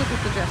let's go look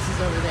at the dresses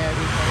over there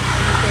because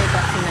I think they've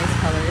got some nice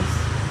colors.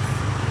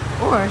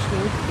 Or should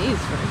we look at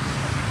these first?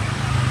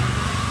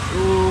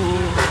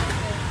 Ooh.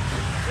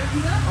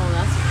 Oh,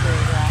 that's a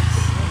pretty dress.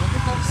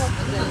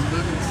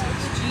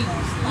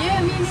 Yeah,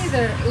 me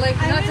neither. Like,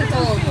 not at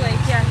all. Like,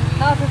 yeah,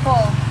 not at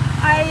all.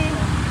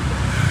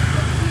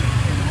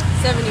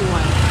 71.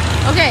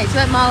 Okay, so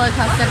that mala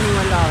cost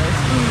 $71.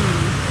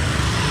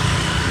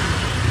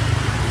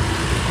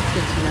 That's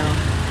good to know.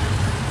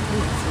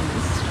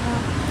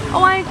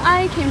 Oh,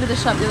 I came to the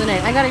shop the other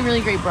night. I got a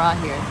really great bra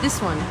here.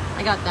 This one.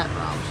 I got that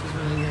bra, which is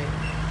really great.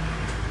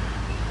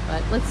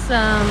 But let's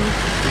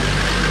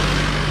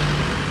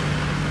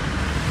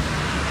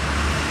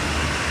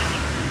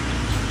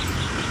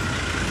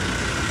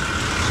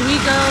should we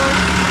go?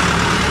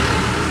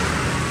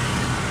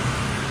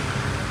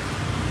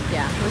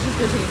 Yeah, let's just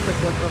go take a quick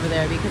look over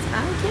there because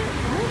I can't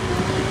find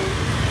it.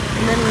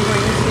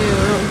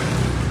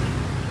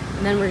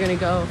 And then we're gonna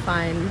go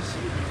find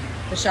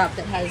the shop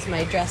that has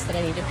my dress that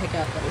I need to pick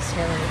up that was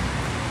tailored.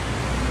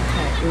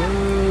 Okay.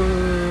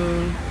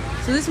 Ooh.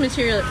 So this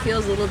material, it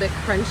feels a little bit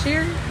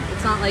crunchier.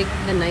 It's not like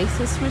the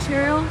nicest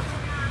material.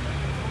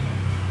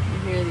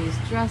 Here are these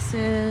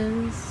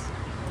dresses.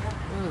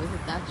 Oh, look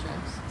at that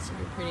dress. It's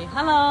super pretty.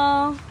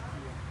 Hello.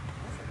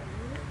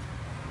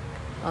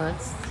 Oh,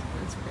 that's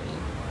pretty.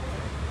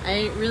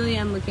 I really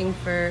am looking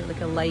for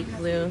like a light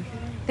blue.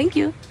 Thank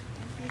you.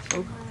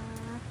 Oh.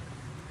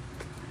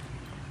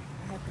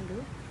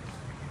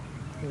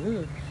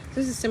 Ooh.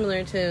 This is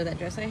similar to that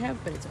dress I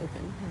have, but it's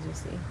open, as you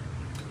see.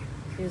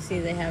 You'll see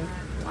they have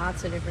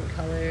lots of different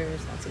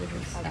colors, lots of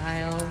different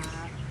styles.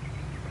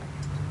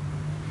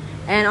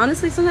 And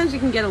honestly, sometimes you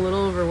can get a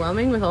little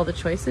overwhelming with all the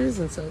choices,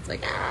 and so it's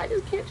like, I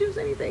just can't choose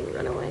anything,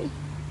 run away.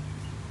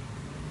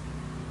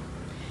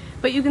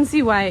 But you can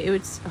see why it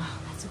would, oh,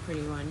 that's a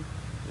pretty one.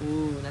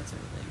 Ooh, that's a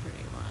really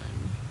pretty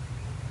one.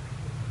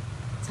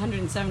 It's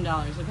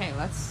 $107. Okay,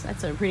 well,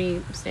 that's a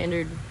pretty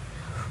standard.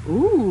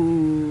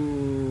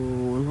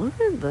 Ooh, look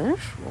at this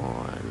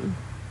one.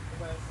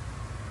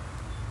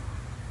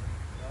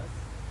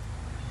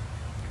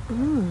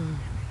 Ooh,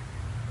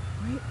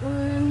 white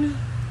one.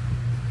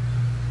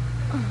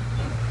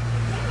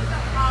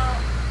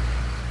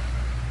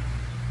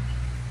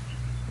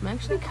 I'm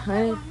actually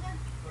kind of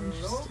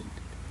interested.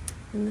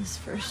 And this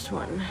first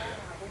one,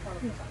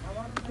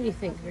 what do you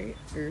think? Very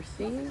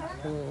earthy,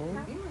 cool.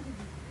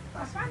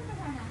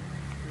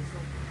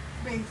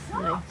 Nice.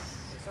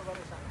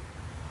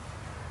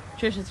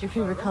 Trish, what's your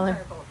favorite color?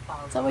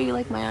 Is that why you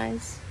like my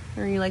eyes?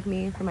 Or you like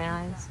me for my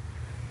eyes?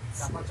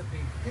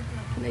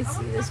 Can I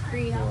see this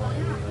green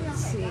one?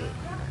 Let's see.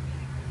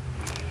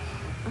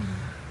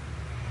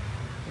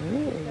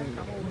 Ooh.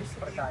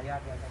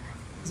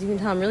 As you can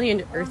tell, I'm really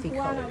into earthy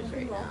colors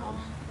right now.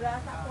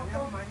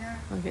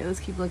 Okay, let's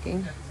keep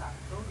looking.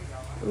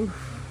 Oof,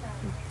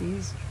 look at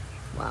these.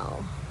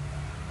 Wow.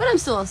 But I'm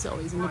still also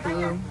always into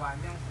blue.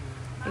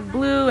 Like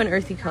blue and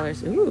earthy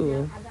colors.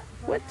 Ooh.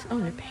 What? Oh,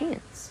 they're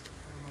pants.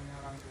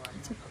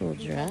 That's a cool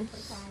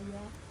dress.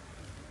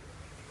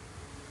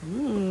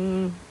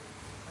 Oh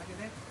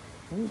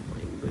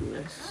my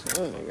goodness.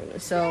 Oh my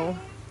goodness. So,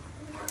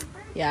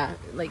 yeah,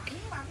 like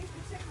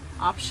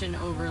option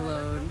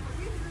overload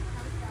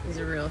is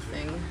a real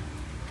thing.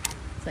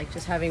 It's like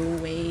just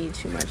having way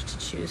too much to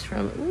choose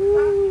from.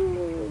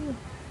 Ooh.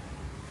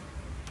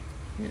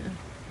 Yeah.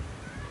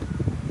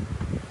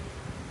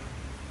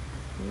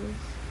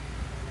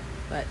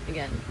 But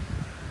again,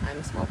 I'm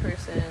a small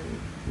person.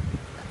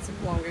 That's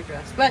a longer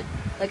dress. But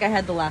like I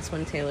had the last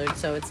one tailored,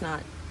 so it's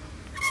not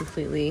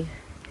completely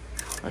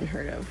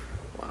unheard of.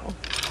 Wow.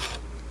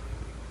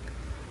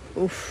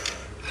 Oof.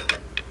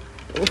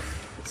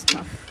 Oof. It's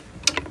tough.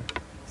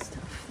 It's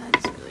tough. That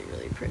is really,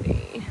 really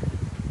pretty.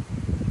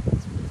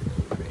 That's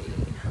really,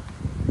 really pretty.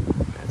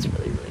 That's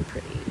really, really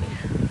pretty.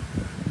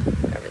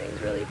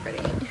 Everything's really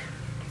pretty.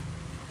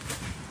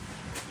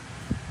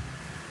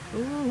 Oh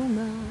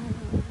my.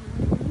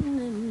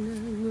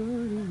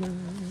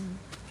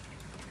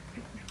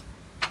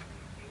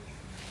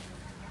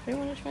 Do you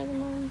want to try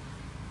them on?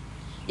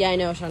 Yeah, I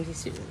know,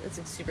 Shanti's it's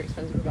super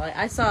expensive for Bali.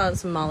 I saw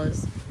some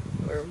malas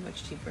that were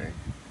much cheaper.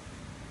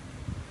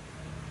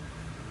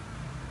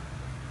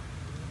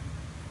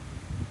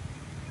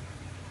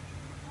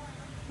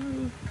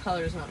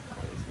 Color's not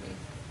appealing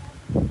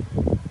to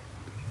me.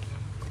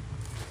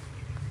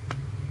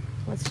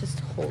 Let's just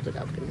hold it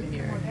up in the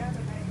mirror.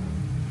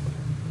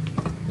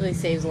 Really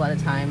saves a lot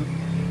of time.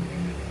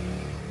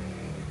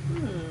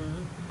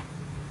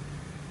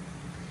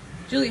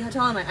 Julie, how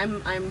tall am I?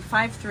 I'm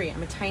 5'3".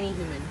 I'm a tiny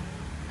human.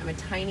 I'm a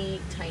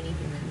tiny, tiny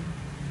human.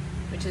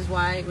 Which is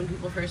why when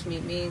people first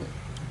meet me,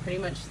 pretty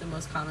much the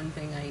most common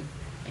thing I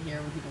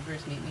hear when people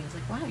first meet me is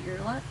like, wow, you're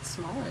a lot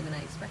smaller than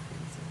I expected.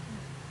 So,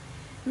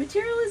 the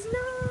material is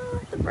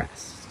not the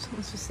breast.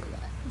 Let's just say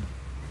that.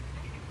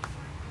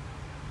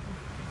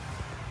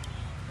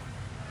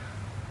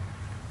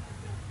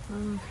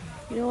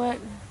 You know what?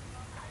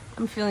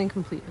 I'm feeling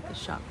complete with this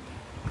shop.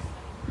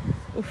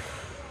 Oof.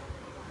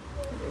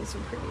 It's so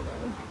pretty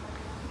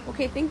though.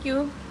 Okay, thank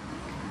you.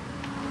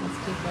 Let's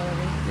keep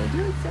going. They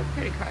do accept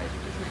credit cards,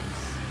 which is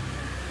nice.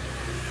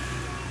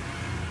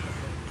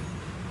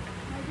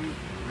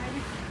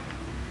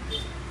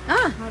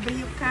 Ah! Maybe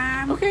you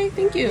come. Okay,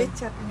 thank you.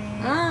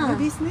 Ah. No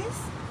business?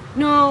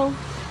 No.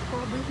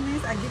 For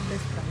business, I give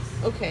this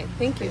price. Okay,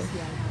 thank you.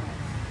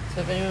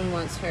 So if anyone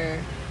wants her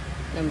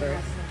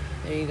number,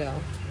 there you go.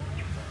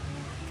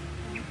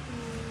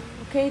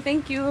 Okay,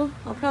 thank you.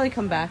 I'll probably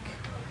come back.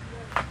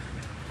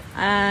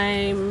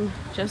 I'm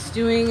just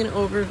doing an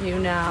overview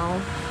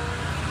now.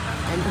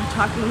 I'm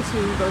talking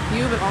to both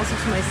you, but also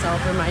to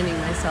myself, reminding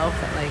myself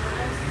that, like,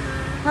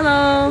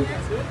 hello.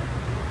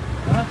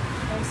 Oh,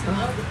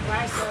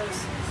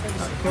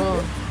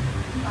 cool.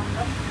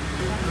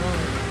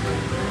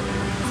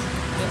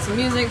 Got some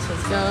music, so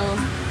let's go.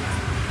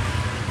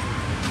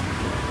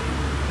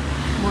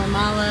 More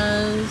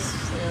malas.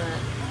 Look at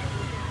that.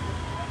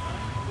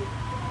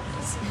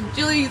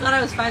 Julie, you thought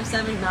I was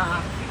 5'7"?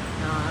 Nah.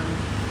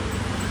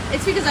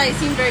 It's because I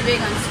seem very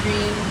big on screen.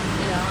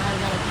 You know, I've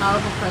got a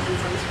powerful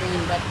presence on screen,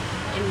 but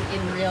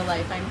in real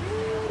life, I'm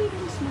really,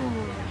 really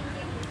small.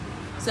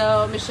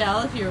 So,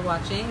 Michelle, if you're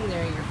watching, there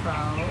are your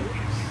frogs.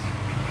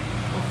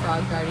 Or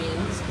frog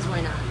guardians, because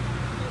why not?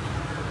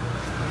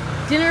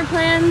 Dinner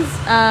plans.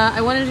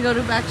 I wanted to go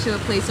back to a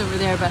place over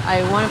there, but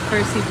I want to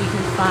first see if we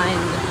can find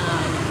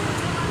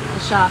a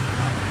shop.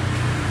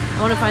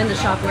 I want to find the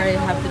shop where I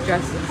have the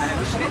dresses.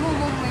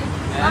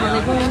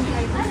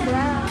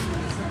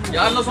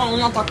 Yarın o zaman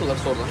ondan takılır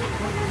sonra.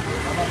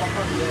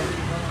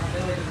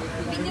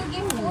 Video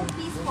game full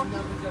piece for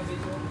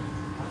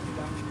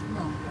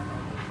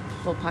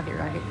Full pocket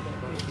rocket.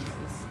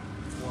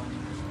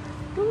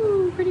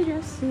 Ooh, pretty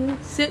dresses.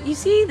 So you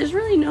see, there's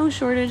really no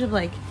shortage of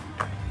like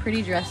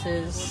pretty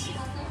dresses,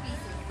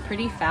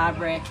 pretty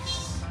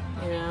fabrics,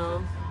 you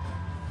know.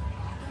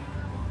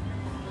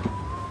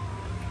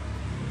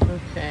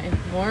 Okay,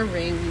 more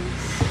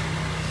rings.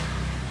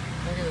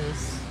 Look at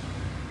this.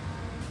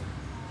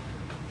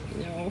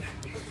 No,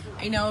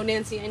 I know,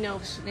 Nancy. I know.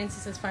 Nancy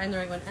says find the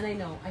right one, and I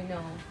know.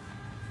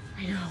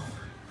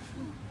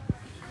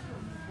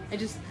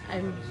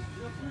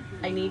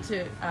 I need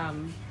to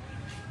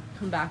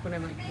come back when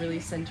I'm like really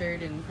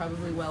centered and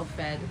probably well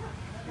fed,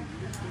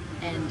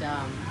 and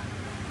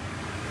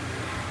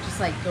just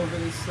like go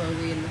really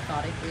slowly and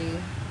methodically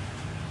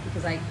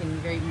because I can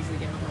very easily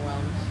get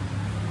overwhelmed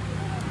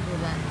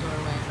with that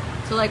doorway.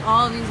 So like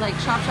all of these like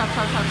shops, and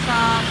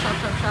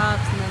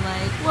then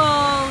like,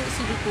 whoa,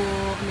 super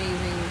cool,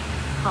 amazing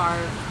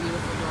carved,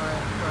 beautiful doorway.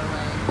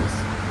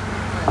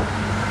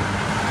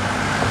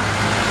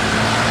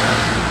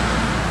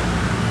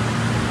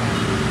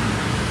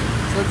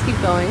 So let's keep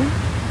going.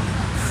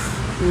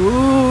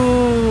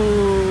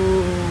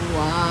 Ooh,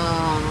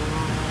 wow.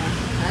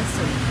 That's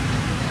some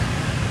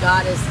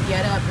goddess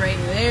get up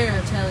right there,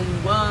 I'll tell you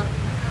what.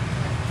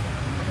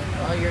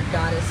 All your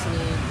goddess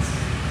needs.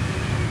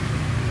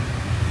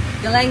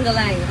 Galang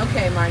galang.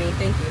 Okay, Marnie,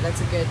 thank you.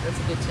 That's a good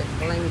tip.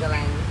 Galang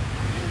galang.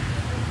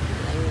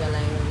 Galang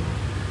galang.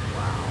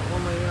 Wow, oh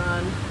my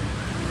god.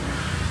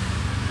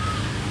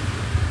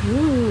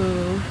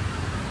 Ooh.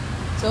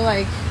 So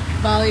like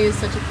Bali is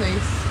such a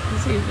place.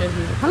 Let's see if there's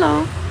music.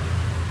 Hello.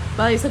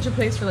 Bali is such a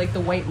place for like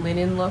the white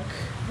linen look,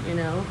 you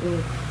know.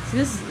 Ooh. See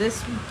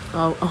this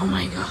oh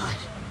my god.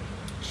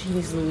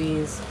 Jeez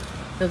Louise.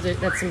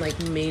 That's some like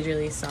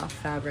majorly soft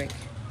fabric.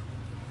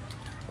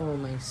 Oh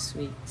my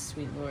sweet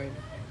lord.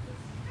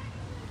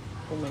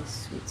 Oh my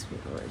sweet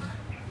lord.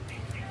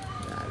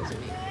 That is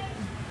amazing.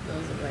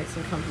 Those are like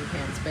some comfy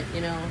pants, but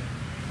you know,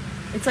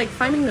 it's like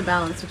finding the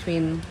balance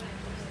between,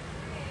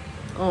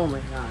 oh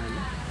my god.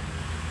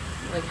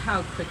 Like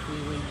how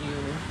quickly would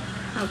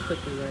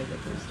I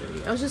get those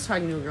dirty? I was just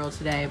talking to a girl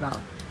today about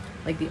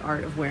like the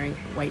art of wearing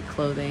white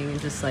clothing and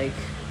just like,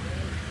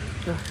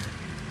 ugh.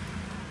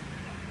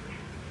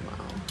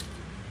 Wow.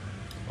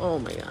 Oh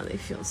my god, they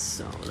feel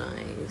so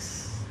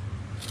nice.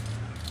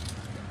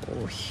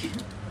 Oy.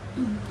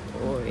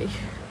 Oy.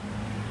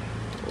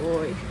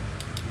 Oy.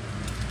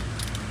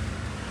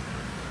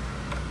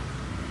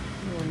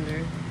 I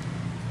wonder.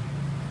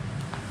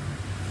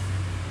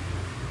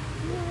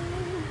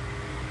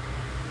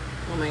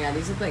 Oh my god,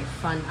 these look like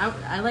fun.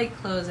 I like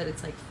clothes that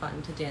it's like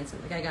fun to dance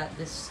in. Like I got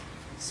this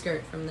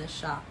skirt from this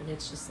shop and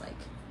it's just like,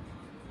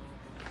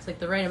 it's like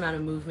the right amount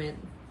of movement,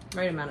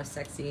 right amount of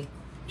sexy.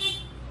 Okay,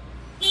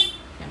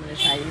 I'm gonna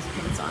try these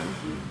pants on.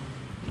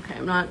 Okay,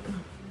 I'm not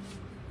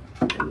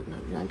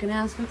gonna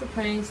ask about the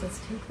price. Let's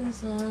take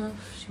this off.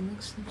 She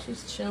looks like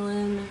she's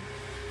chilling.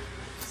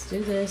 Let's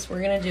do this.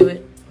 We're gonna do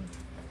it.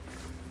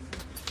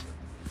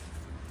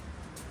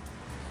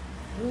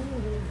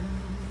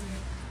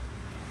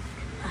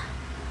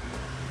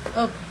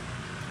 Oh,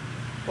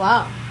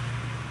 wow.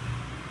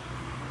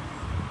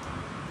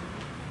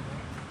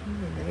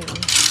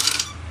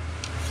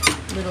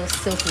 Little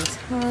silky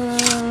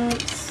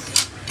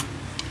tops.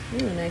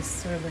 Ooh, nice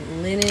sort of like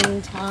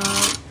linen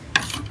top.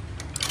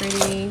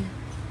 Pretty.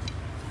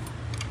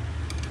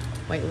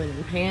 White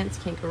linen pants.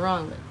 Can't go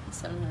wrong, but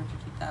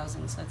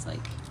 750,000, so that's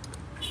like,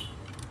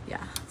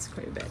 yeah, it's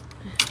quite a bit.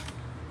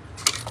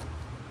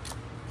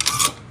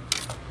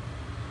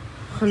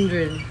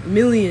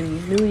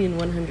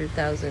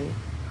 100,000.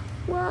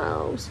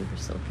 Wow, super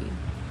silky.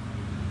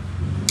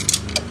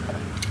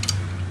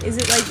 Is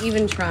it like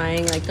even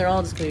trying? Like they're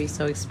all just gonna be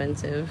so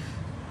expensive,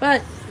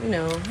 but you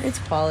know, it's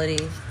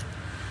quality.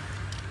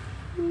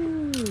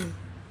 Ooh.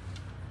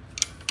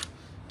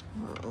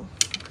 Wow.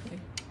 Okay.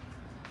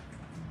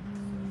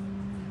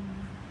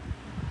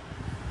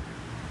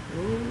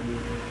 Ooh.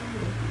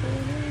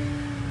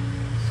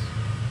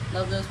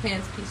 Love those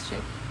pants, piece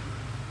chick.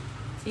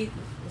 See,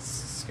 this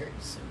skirt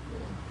is so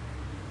cool.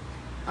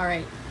 All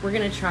right, we're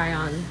gonna try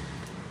on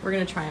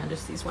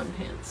just these one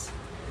pants.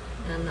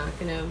 And I'm not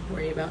gonna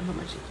worry about how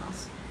much it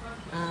costs.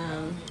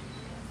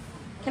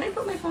 Can I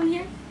put my phone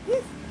here?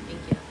 Yes. Thank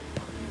you.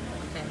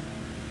 Okay.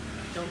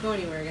 Don't go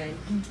anywhere, guys.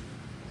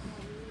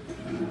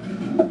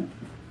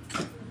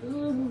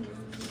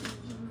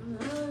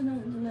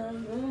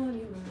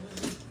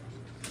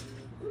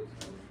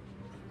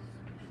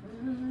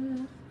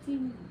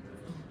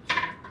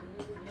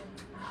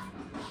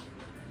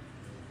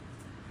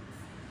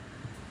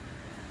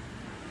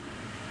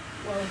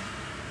 Whoa.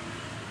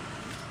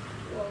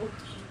 Whoa.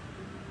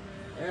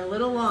 They're a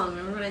little long.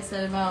 Remember what I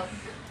said about...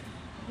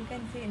 You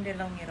can see in the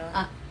long mirror.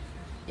 Ah,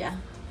 yeah.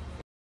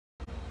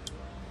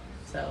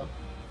 So,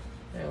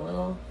 they're a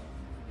little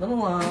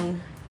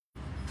long.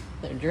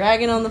 They're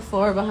dragging on the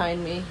floor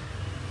behind me.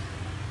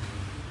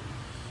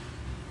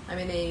 I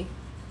mean,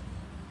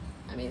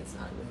 it's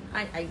not...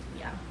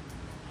 yeah.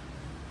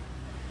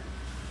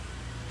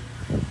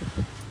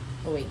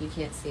 Oh wait, you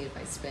can't see it if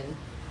I spin.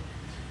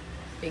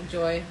 Big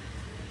joy.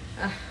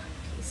 Ah,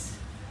 peace.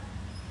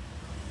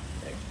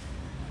 There.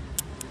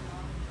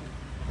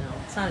 No,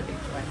 it's not a big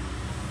joy.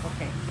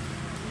 Okay.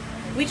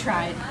 We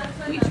tried.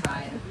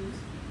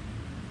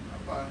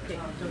 Okay,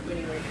 don't go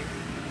anywhere here.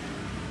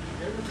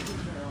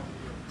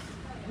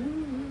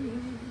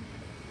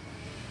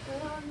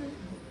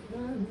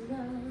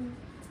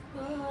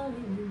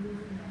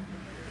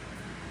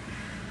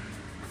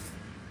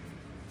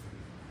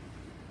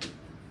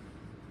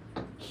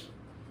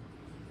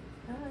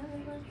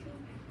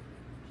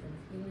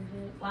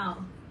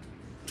 Wow.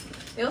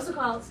 They also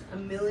call it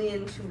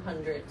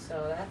 1,200,000,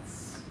 so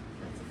that's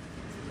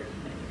pretty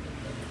big.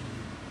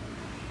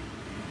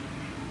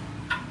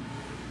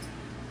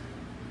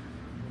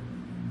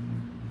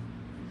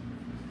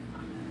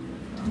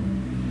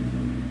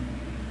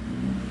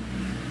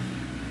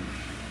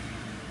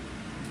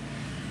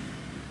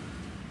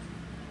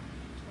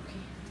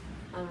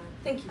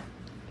 Thank you.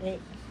 Right.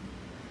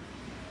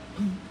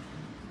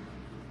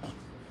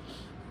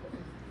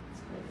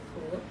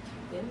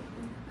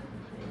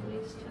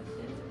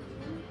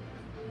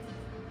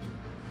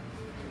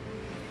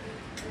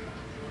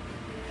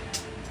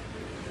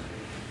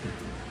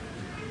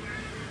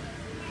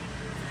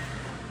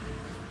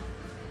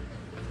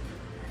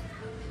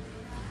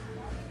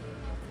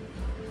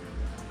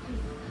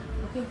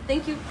 Okay,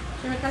 thank you.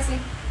 Terima kasih.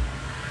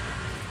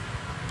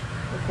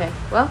 Okay,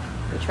 well,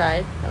 we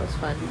tried. That was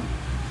fun.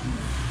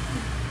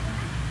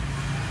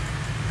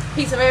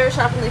 Pete, have I ever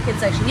shopped in the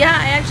kids section?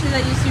 Yeah, that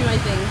used to be my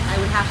thing. I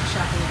would have to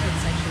shop in the kids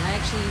section. I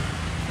actually,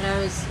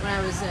 when I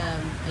was a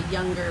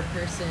younger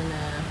person,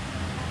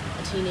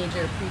 a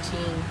teenager,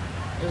 preteen,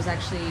 it was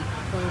actually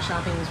going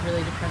shopping was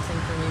really depressing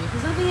for me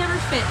because nothing ever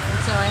fit, and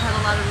so I had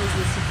a lot of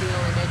reasons to feel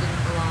like I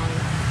didn't belong.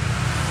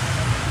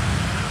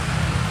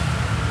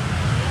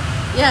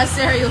 Yeah,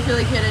 Sarah, you'll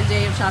feel like you had a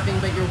day of shopping,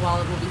 but your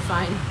wallet will be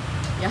fine.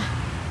 Yeah,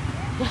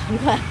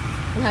 I'm glad.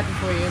 I'm happy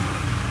for you.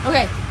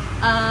 Okay,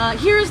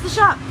 here is the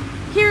shop.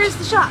 Here is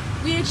the shop.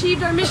 We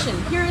achieved our mission.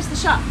 Here is the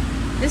shop.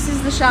 This is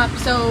the shop.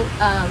 So,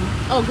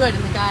 oh, good.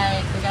 And the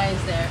guy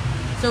is there.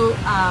 So,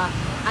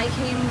 I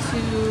came to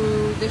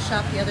this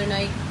shop the other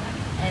night,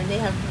 and they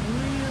have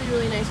really,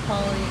 really nice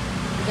quality.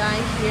 The guy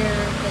here,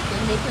 like,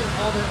 they make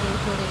all their own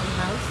clothing in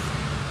house,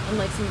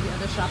 unlike some of the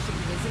other shops that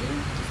we visited.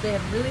 They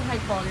have really high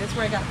quality. That's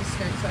where I got the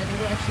skirt. So I think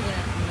we're actually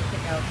gonna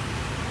pick out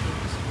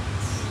the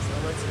skirts. So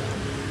let's go.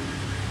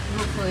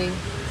 Hopefully,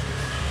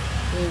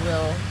 we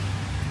will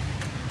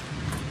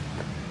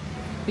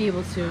be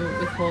able to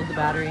withhold the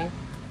battery.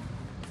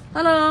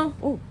 Hello.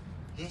 Oh.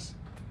 Yes.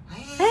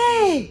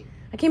 Hey.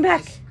 I came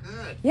back. That's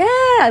good. Yeah,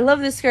 I love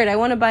this skirt. I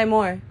want to buy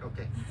more.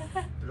 Okay.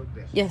 Look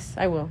there. Yes,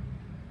 I will.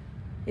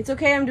 It's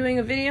okay. I'm doing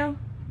a video.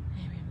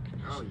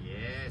 Oh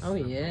yes. Oh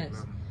no yes.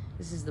 problem.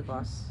 This is the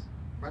boss.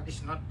 But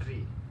it's not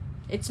free.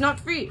 It's not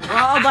free. Well,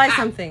 I'll buy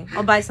something.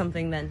 I'll buy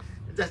something then.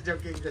 Just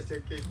joking. Just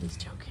joking. He's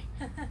joking.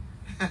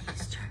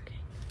 He's joking.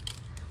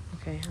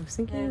 Okay, I was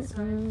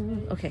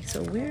thinking. Okay,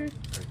 so where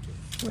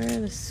are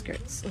the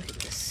skirts? Look at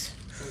this.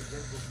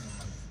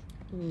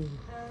 Ooh.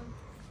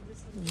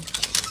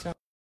 So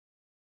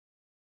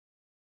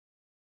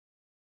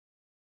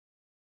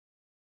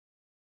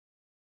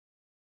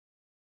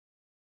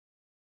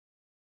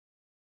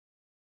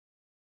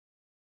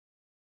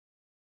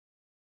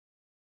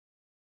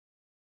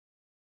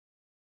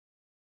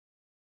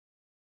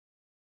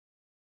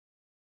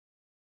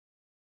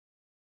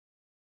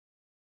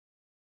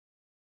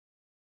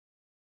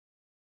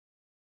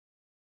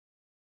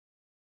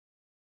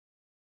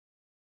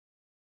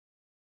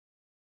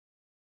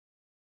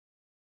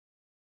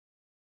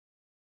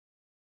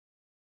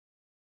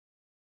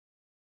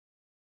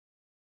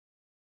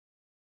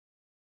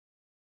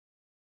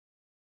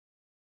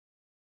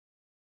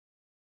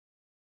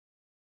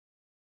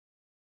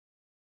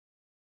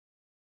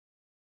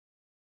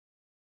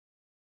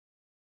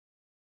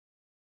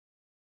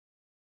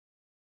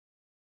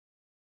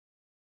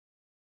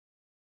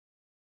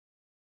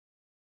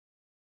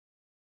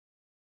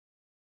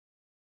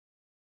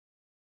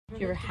do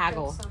you ever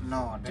haggle?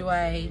 No. Do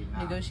I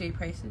negotiate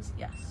prices?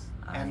 Yes.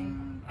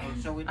 And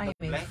also with I the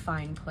am a black.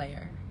 fine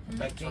player.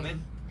 Black solid.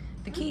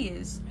 The key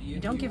is you You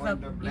don't give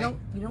up. want the You black?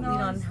 don't lean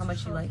on how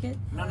much you like it.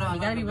 No, You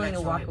gotta be the willing to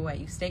black walk solid. away.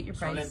 You state your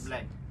price. Solid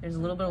black. There's a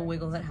little bit of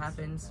wiggle that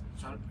happens.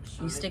 Solid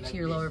You stick to like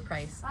your this. lower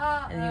price,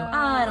 and then you go,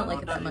 I don't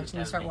like it that much, and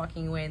you start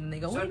walking away, and then they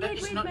go, So wait, that wait,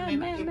 is wait, not man, maybe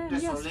man, if man, the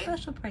yes, solid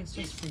special price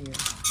just for you.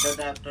 The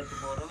day after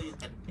tomorrow you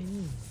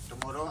can.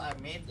 Tomorrow I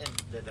made and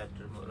the day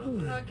after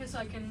tomorrow. Okay, so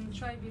I can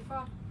try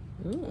before.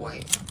 Ooh.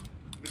 Why?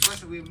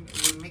 Because we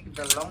make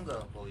the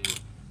longer for you.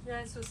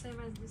 Yeah, so same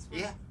as this one.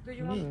 Yeah. Do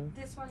you want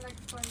this one, like,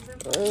 for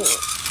example?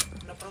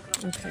 No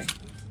problem. Okay.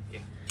 Yeah.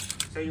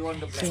 So you want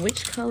the black? So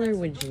which color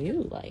would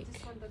you like?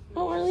 This one that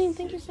Oh, Arlene,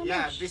 thank you so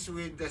Yeah, much. this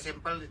with the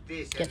sample is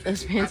this. Get and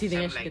those we pants. You cut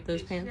think I some should get like those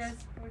this. pants? Yes,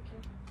 okay.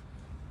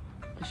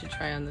 I should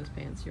try on those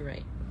pants. You're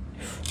right.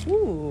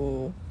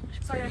 Ooh,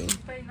 that's So I have pretty. to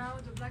pay now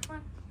the black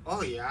one?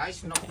 Oh yeah,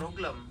 it's no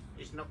problem.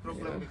 It's no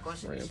problem Yeah,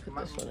 because we're gonna it's, put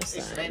this one it's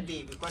aside.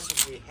 ready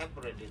because we have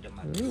already the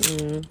money.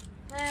 Ooh.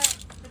 Yeah,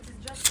 but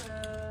it's just,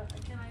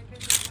 can I pay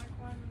the black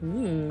one?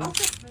 Ooh.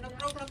 Okay, no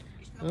problem.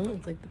 It's no Oh, problem.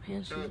 it's like the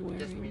pants So she's just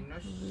wearing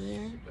minus over there.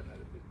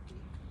 another bit.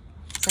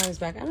 Sound is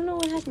back. I don't know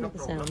what happened No with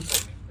the problem sound.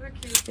 for me.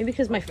 Okay. Maybe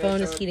because my Okay,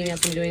 phone is so heating up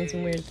this and doing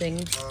some weird is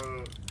things.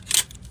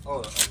 all-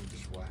 on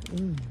this one.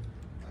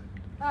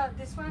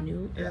 This one?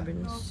 New Yeah.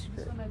 urban No, this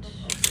skirt. one I don't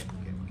Okay,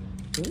 okay,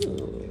 okay.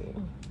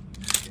 Ooh.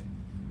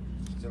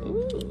 So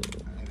Ooh.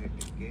 I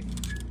replicate. Maybe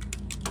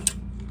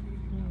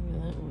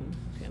that one.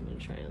 Okay, I'm gonna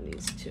try on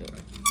these two. Okay.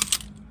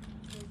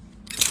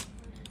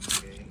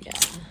 Yeah. How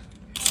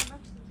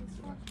much is this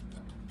one?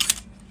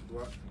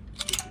 What?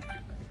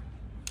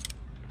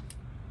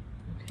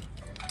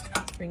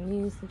 Let's bring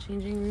these to the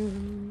changing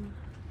room.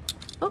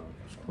 Oh,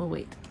 we'll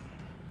wait.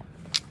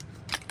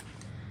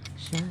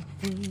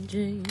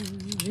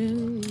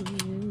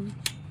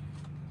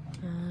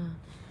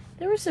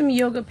 There were some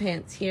yoga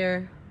pants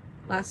here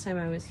last time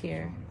I was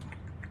here.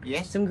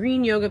 Yes. Some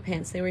green yoga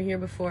pants. They were here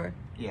before.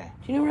 Yeah.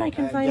 Do you know where I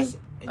can find just-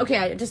 them?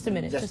 Okay, just a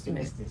minute. Just a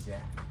minute. finish this, yeah.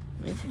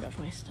 Let me take off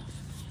my stuff.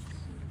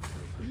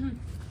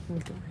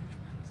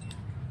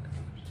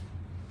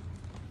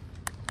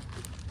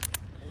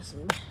 There's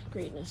some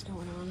greatness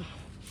going on.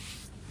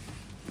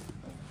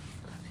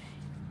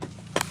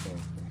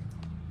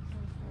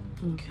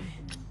 Okay.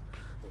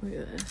 Look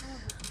at this.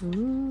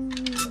 Ooh.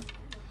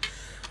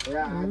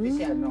 Yeah, this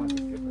is not also.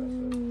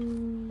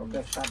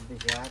 Okay, start this,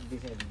 yeah.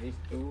 This and this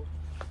too.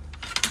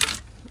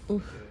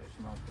 Oof.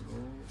 Small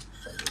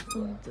I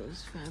like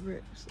those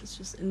fabrics. It's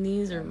just, and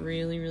these are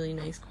really, really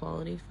nice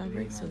quality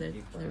fabrics. So they're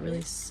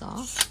really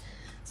soft.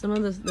 Some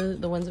of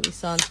the ones that we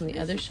saw in some of the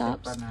other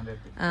shops,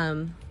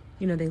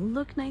 you know, they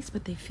look nice,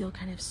 but they feel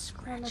kind of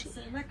scratchy.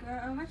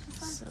 How much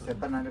is So,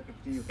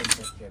 750 you can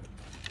check here.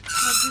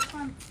 this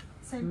one?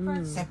 Same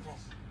price. Same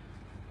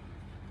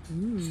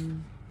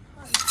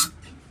price.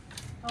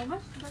 How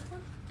much that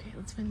one? okay,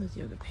 let's find those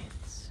yoga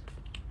pants.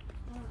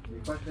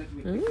 Because that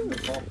we keep in the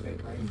box,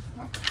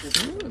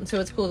 right? So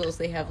what's cool is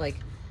they have like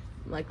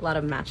a lot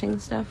of matching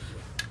stuff.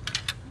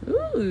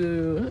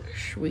 Ooh,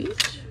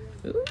 sweet.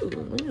 Ooh,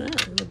 look at that.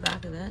 Look at the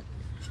back of that.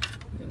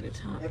 Look at the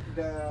top. If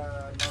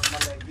the normal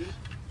lady,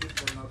 if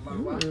the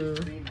normal one is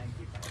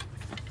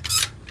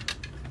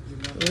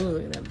 395. Ooh,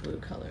 look at that blue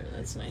color.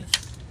 That's nice.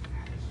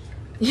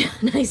 Yeah,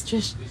 nice,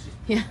 Trish.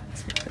 Yeah,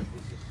 exactly.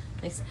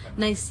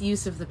 Nice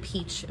use of the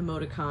peach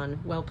emoticon.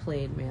 Well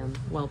played, man.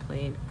 Well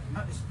played.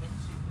 Not expensive,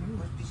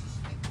 because this is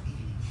like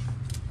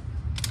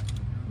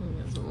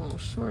There's a little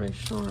shorty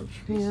shorts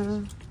here.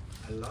 a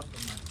lot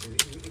of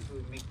material. If we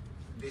make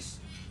this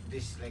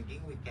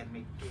legging, we can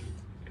make two.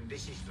 And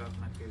this is lot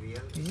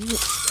material.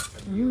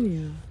 Oh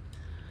yeah.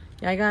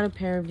 Yeah, I got a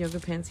pair of yoga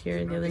pants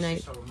here the other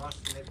night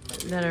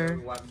that are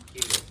 1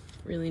 kilo.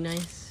 really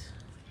nice.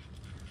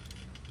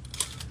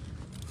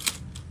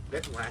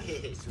 That's why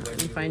it's when I'm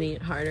you- finding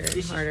it harder and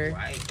This is harder.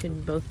 why.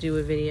 Could both do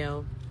a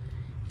video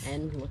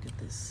and look at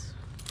this.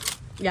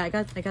 Yeah, I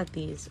got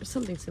these or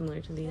something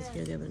similar to these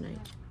here the other night.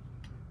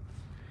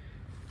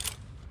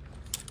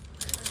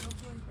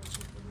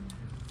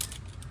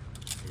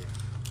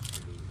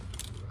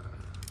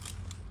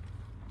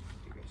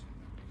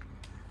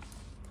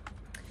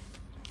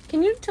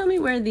 Can you tell me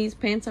where these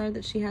pants are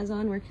that she has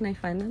on? Where can I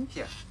find them?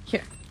 Here.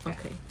 Here.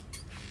 Okay.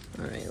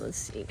 All right. Let's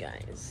see,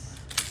 guys.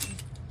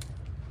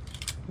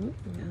 Ooh,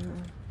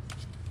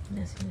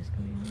 messiness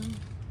going on.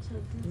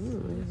 Ooh,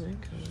 look at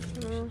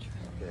that color. Okay.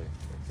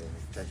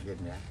 That's good,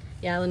 yeah.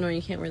 Yeah, Eleanor,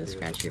 you can't wear the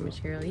scratchier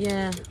material.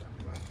 Yeah.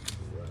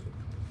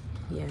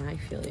 Yeah, I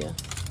feel you.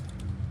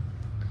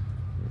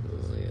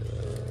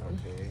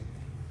 Okay.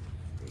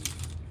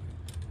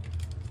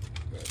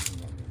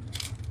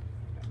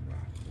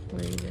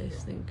 What do you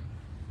guys think?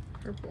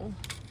 Purple.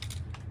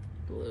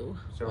 Blue.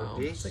 So wow,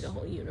 this- it's like a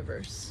whole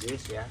universe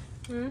This, yeah.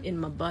 in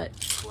my butt.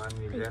 1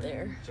 million.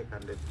 there.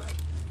 605.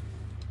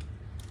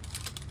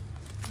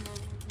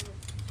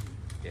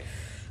 Yeah.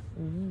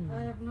 Mm.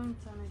 I have no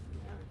time.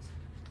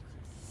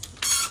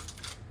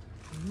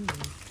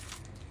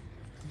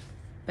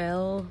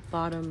 Bell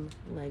bottom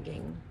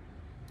legging.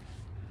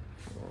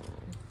 Oh,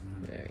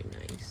 very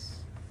nice.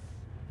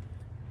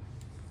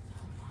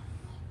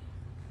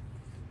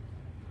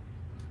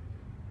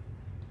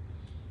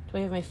 Do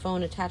I have my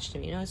phone attached to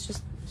me? No, it's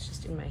just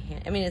in my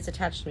hand. I mean, it's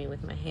attached to me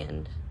with my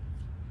hand.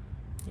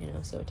 You know,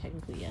 so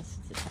technically, yes,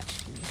 it's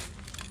attached to me.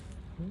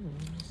 Ooh,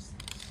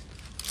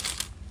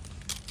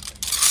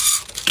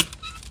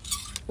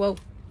 whoa.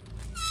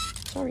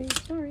 Sorry.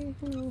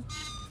 Hello.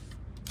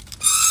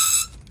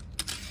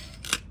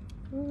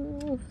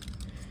 Oh.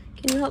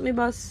 Can you help me,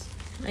 boss?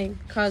 I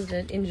caused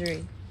an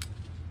injury.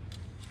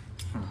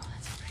 Oh,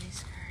 that's a pretty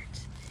skirt.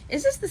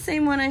 Is this the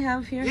same one I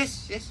have here?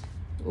 Yes.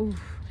 Ooh.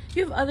 Do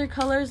you have other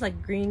colors,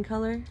 like green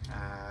color?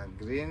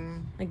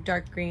 Green. Like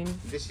dark green?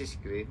 This is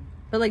green.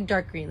 But like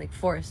dark green, like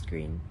forest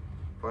green.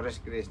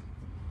 Forest green.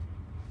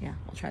 Yeah,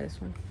 I'll try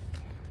this one.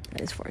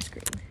 That is forest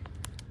green.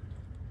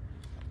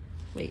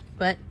 Wait,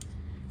 but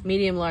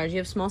medium, large. You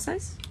have small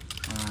size?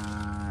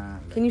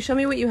 Can you show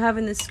me what you have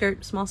in this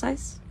skirt, small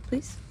size,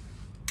 please?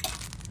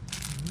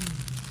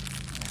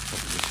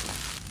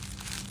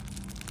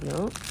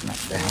 No, Not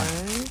that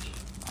one. large.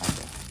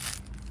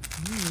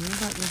 What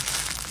about this?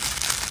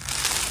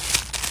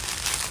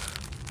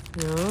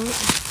 No.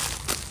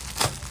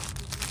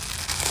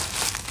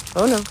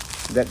 Oh no.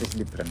 That is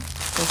different.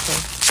 Okay.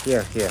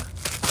 Here.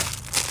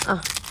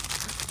 Ah.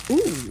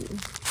 Ooh.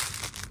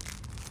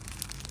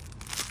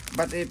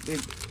 But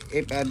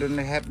if I don't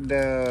have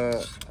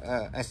the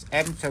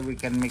SM, so we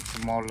can make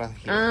smaller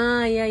here.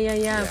 Ah, yeah. Of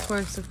Yeah.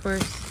 course.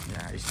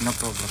 Yeah, it's no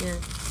problem. Yeah.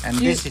 And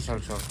Do you- this is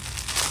also.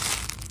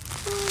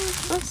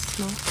 That's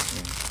small.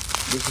 Yeah.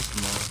 This is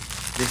small.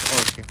 This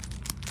also.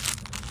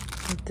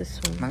 Like this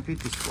one. Maybe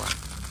this one.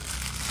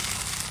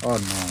 Oh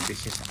no,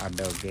 this is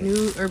other again.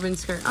 New urban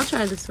skirt. I'll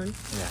try this one.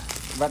 Yeah,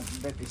 but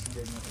that is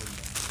the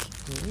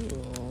new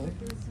one.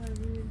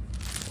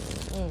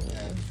 Ooh.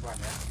 Yeah, this one,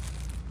 yeah.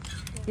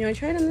 You know, I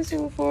tried on this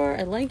one before.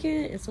 I like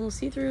it. It's a little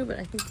see-through, but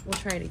I think we'll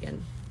try it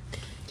again.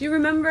 Do you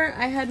remember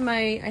I had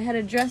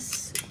a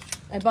dress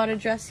I bought a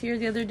dress here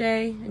the other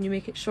day, and you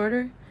make it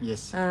shorter.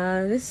 Yes.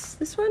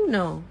 This one?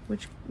 No.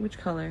 Which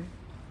color? Do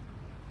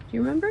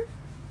you remember?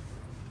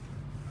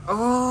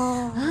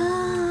 Oh.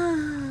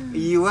 Ah.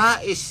 Iwa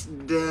is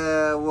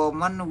the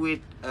woman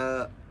with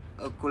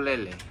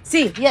ukulele.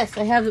 See, yes,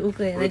 I have the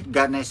ukulele. With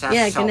Ganesha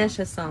Yeah, song.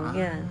 Ganesha song.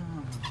 Yeah.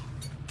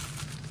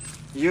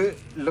 You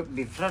look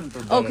different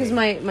today. Oh, because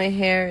my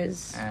hair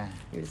is Ah.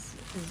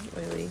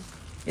 oily.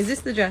 Is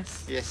this the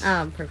dress? Yes.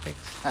 Perfect.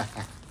 Of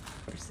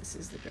course, this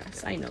is the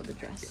dress. I know the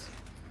dress.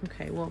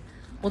 Okay, well,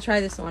 we'll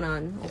try this one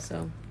on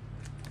also.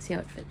 See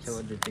how it fits. So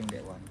what do you think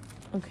that one?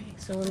 Okay,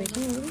 so we're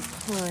making a little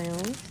pile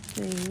of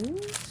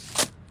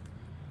things.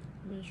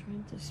 I'm gonna try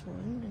this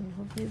one, and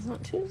hopefully it's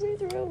not too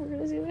see-through. We're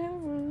gonna see what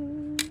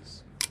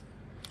happens.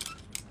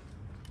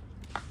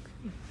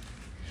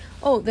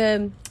 Oh,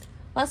 the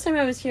last time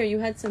I was here, you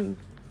had some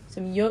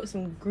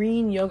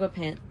green yoga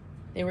pants.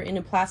 They were in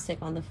a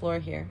plastic on the floor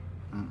here.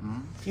 Mm-hmm.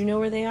 Do you know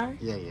where they are?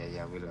 Yeah.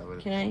 Will.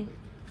 Can I?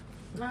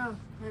 No,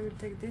 I will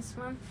take this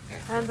one.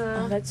 And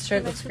Oh, that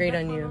shirt looks great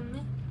on you.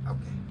 Okay.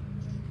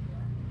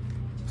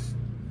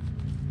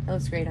 That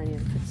looks great on you.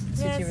 It suits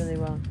you Yes. really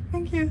well.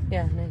 Thank you.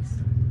 Yeah, nice.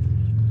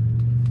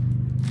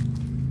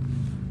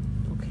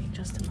 Okay,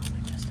 just a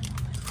moment.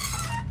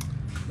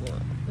 Whoa,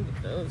 look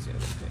at those yoga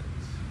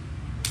pants.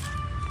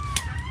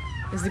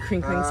 Is the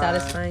crinkling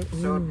satisfying?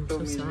 So Ooh,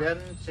 so soft.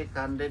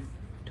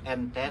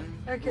 2,610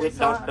 Okay,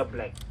 without so- the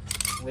black.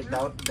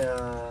 Without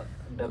the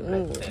black.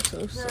 Ooh, pen. so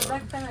The soft.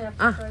 black pen I have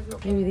to Ah, try this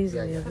maybe one. these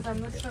are the Because other.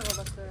 I'm not sure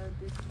about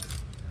this.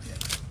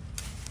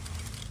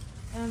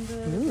 And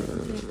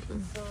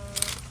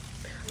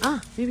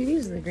Maybe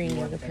these are the green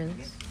yoga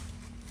pants.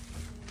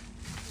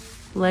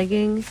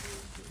 Legging,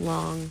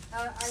 long,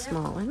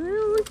 small. And they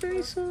don't look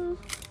very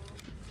soft.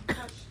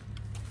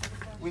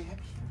 We have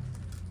here.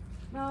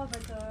 no,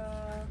 but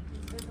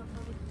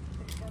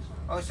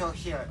Also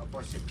here,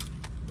 opposite.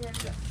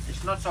 yeah.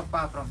 It's not so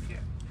far from here.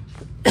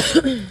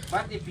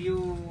 But if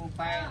you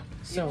buy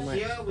So it much.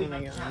 here, we Oh my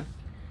not God. charge.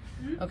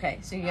 Okay,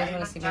 so you guys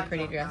want to see my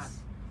pretty dress?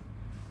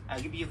 I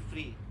give you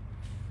free.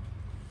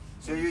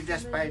 So you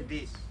just buy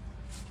this.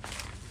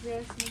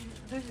 Yes.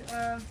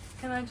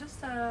 Can I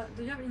just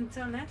do you have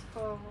internet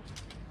for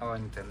Oh,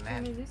 2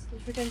 internet. minutes?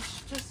 If you can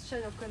just share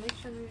your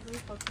connection with me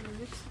for 2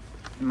 minutes.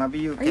 Maybe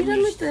you Are can you done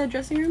use with the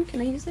dressing room?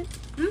 Can I use it?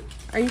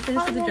 Are you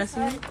finished with the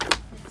dressing room?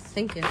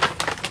 Thank you.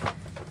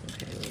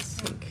 Okay, let's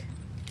take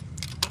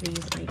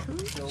these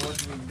items. So what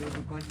we do,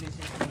 because this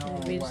is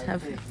no We just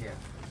have- Wi-Fi here.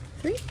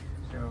 3?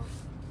 So,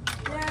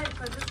 Yeah,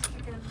 but just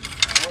you can.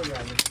 oh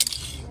yeah.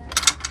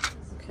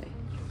 Okay.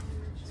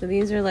 So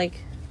these are like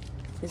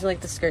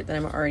the skirt that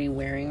I'm already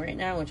wearing right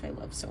now, which I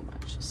love so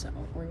much. So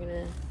we're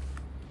gonna,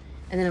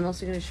 and then I'm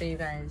also gonna show you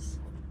guys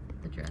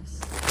the dress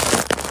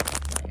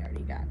that I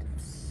already got.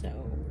 So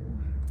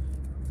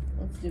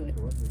let's do it.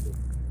 What we do?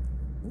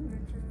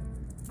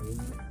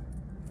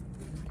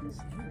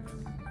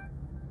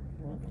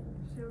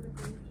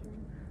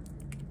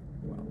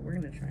 Well, we're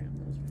gonna try on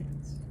those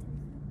pants.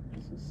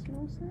 This is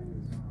small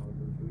size. How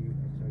to do you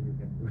so you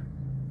can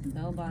do.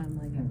 Bell bottom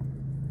legging.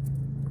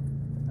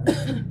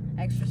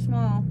 Extra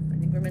small. I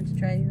think we're meant to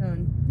try these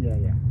on. Yeah.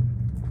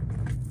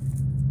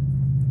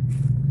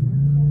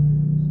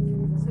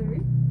 Sorry.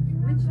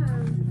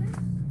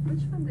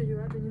 Which one do you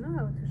have? Do you know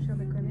how to share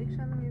the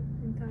connection with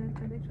internet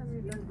connection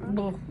with that one?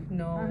 Oh,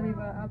 no. And with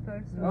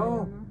Apple. So I Oh,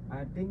 don't know.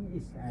 I think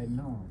it's I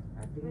know.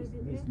 I think it's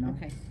Maybe this this? no.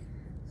 Okay.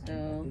 I So,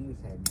 think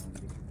it's I know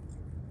this.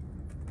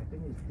 I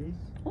think it's this.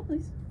 oh,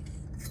 please.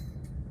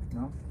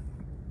 No.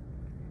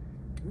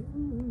 No.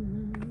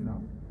 No.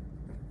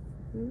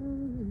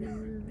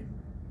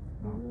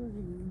 No.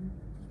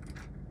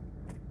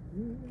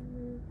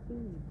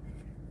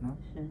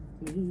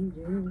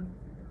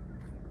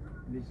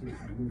 This is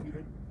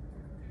good.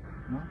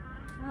 No.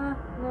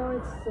 No,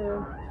 it's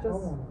just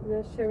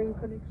the sharing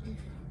connection.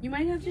 You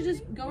might have to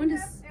just go into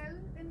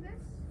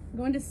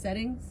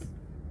settings.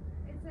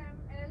 It's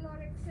L or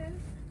XL. And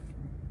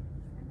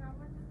how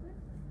much is it?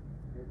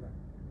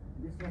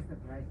 This was the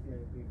price here.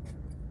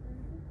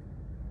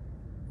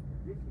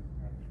 This is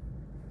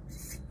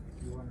nice.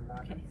 You want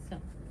large? Okay, so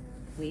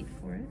wait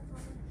for it.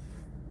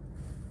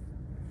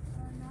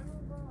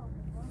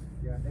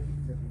 Yeah, that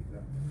is the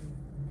bigger.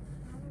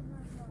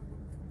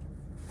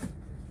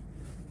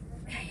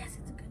 Yeah, yes,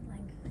 it's a good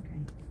length. Okay.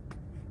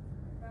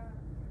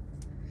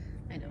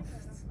 I know.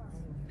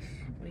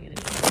 What are you gonna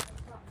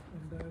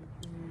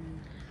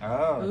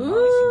Oh, do? no,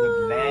 it's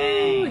good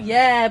length.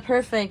 Yeah,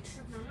 perfect.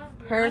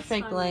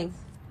 Perfect length.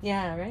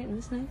 Yeah, right? Isn't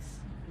this nice?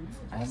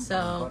 I'm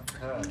So,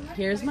 got her.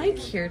 here's my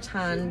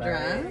kirtan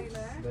dress.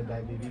 The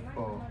daddy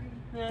before.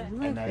 Yeah.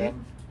 And I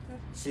am,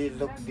 she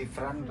look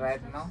different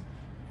right now.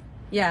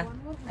 Yeah,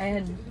 I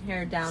had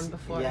hair down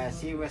before. Yeah,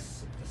 she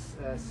was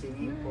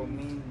singing for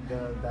me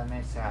the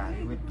Ganesha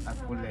with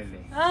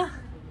ukulele. Ah,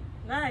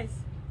 nice.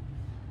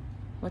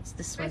 What's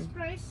this one? Best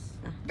price.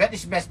 That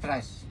is best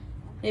price.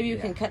 Maybe you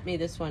Yeah. can cut me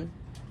this one.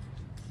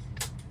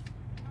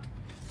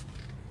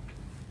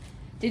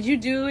 Did you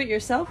do it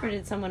yourself or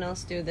did someone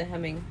else do the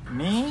hemming?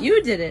 Me?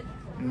 You did it.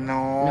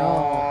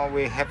 No,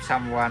 we have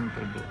someone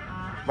to do.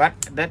 But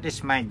that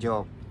is my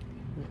job.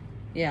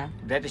 Yeah.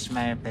 That is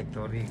my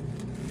factory.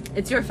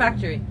 It's your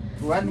factory.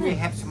 When we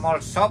have small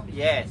shop,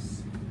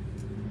 yes.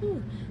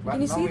 But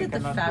Can you now see we that the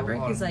cannot do fabric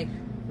all. is like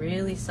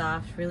really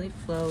soft, really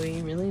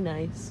flowy, really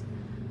nice?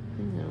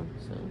 You know,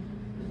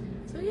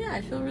 so yeah,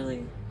 I feel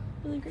really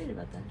great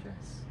about that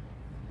dress.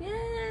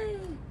 Yay!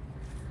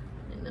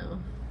 I know.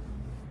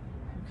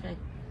 Okay.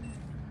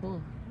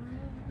 Cool.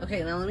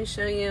 Okay, now let me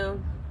show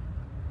you.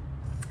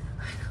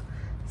 I know.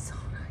 So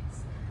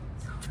nice.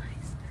 So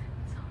nice.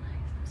 So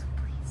nice. I'm so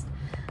pleased.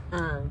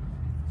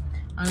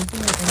 Honestly,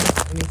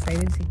 like, I'm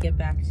excited to get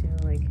back to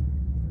like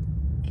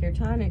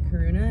Kirtan at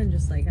Karuna and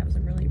just like have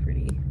some really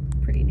pretty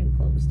new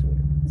clothes to wear.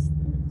 This is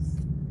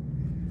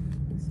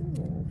a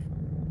little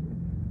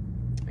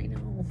fun. I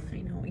know,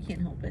 I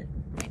can't help it.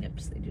 My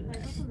nips, they do I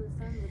that. don't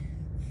understand.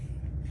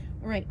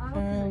 All right, I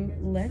don't think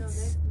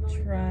let's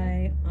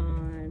try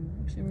on.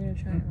 Actually, we're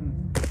gonna try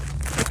on.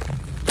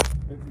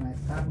 With my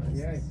son,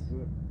 yeah, it's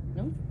good.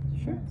 No,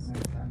 sure. My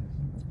son.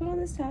 Let's put on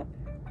this top,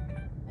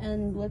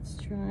 and let's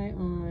try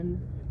on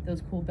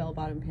those cool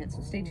bell-bottom pants.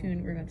 So stay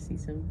tuned. We're about to see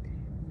some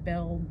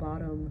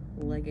bell-bottom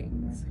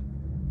leggings.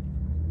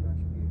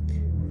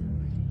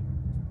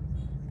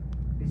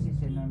 This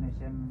is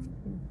Indonesian.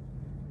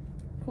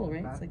 Cool,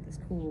 right? It's like this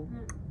cool. I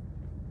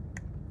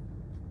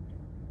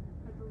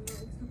don't know.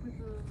 It's to put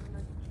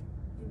like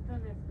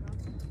internet, no?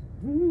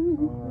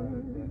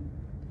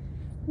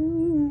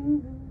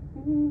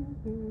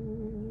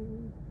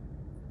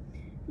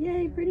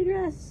 Yay, pretty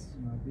dress.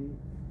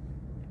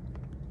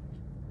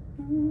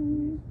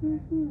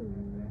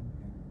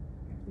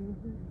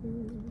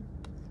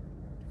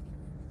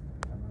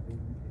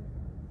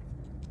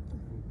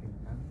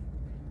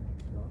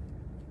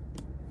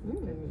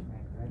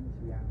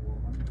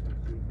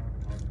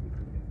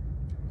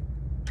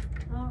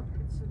 Oh,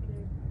 it's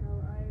okay. No,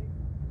 I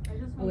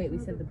just want Oh wait, to we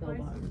know said the bell price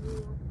bottom. of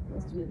the-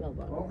 Let's do the bell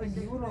bottom. Oh, in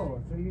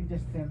euro. So you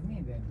just tell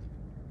me then.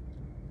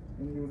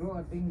 In euro,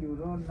 I think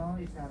euro now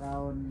is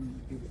around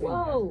 15.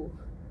 Whoa!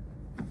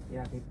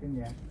 Yeah, 15,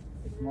 yeah.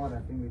 It's more, I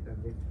think, little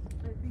bit.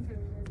 I think I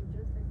will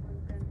just like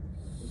 110.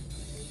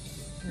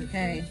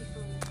 Okay, here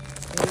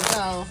we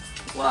go.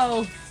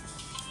 Whoa!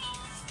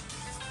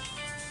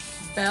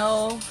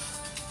 Bell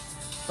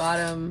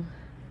bottom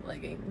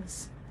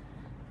leggings.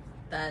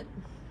 That's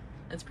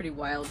pretty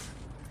wild.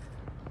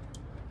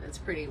 That's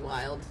pretty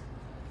wild.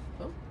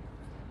 Oh,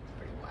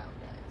 pretty wild,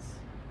 guys.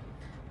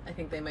 I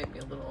think they might be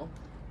a little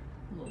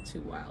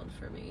too wild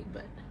for me,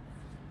 but.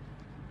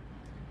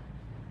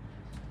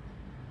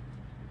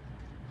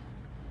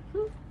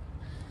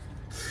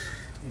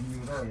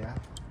 In euro, yeah.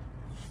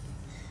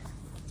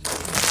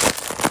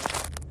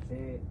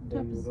 Say the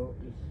Top is- euro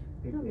is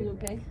 15. That'll be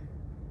okay.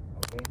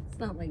 Okay. It's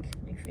not like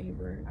my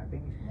favorite. I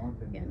think it's more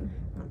than Again,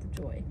 not the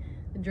Joy.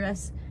 The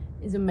dress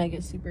is a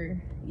mega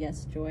super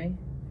yes Joy.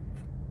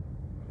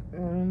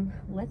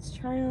 Let's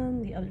try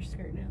on the other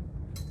skirt now.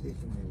 this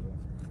in euro.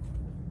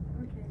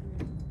 Okay.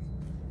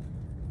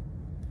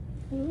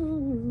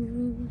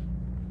 Ooh.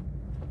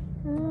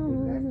 Maybe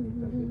less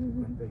little bit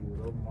when the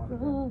euro more than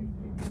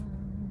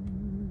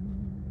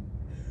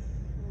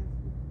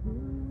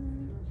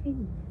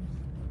 15.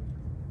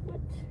 What?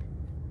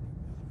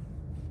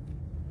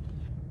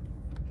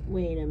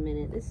 Wait a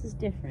minute, this is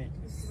different.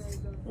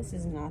 This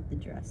is not the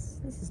dress.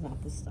 This is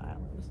not the style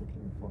I was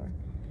looking for.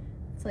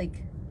 It's like,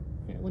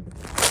 here, look at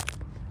this.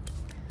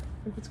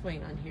 Look what's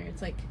going on here.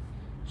 It's like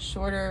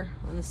shorter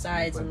on the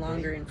sides and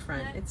longer in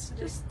front. It's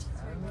just,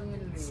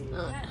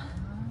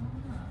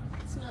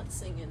 it's not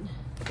singing.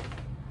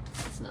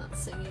 It's not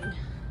singing.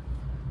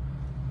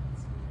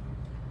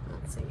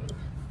 Not singing.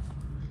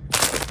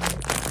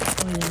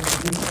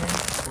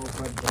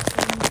 Over the,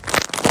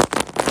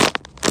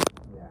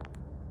 yeah.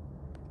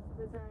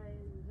 But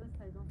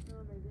I don't know,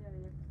 maybe I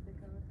have to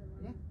take out the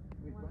Yeah.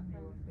 Which one you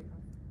want to take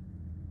out?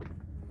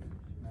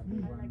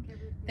 Maybe I one. like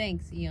everything.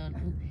 Thanks,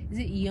 Iona. Is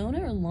it Iona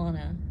or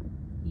Lana?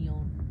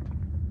 Iona.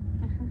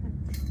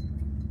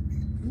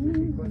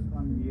 Because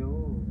on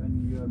you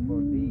and your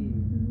body,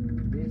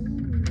 this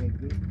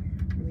legging.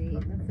 Wait,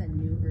 that's that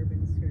new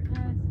urban skirt.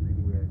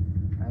 Yes,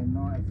 I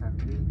know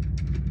exactly.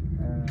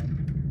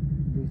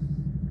 This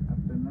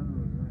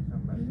afternoon,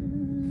 somebody.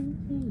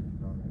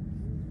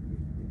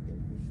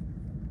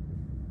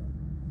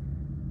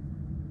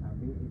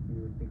 Maybe if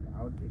you take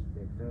out, it's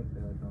better the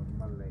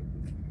normal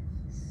legging.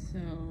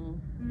 So,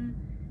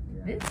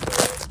 Yeah. this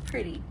is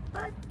pretty,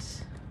 but I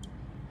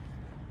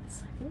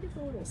think it's a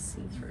little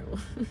see-through.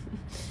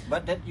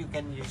 But that you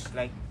can use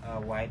like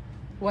white.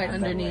 White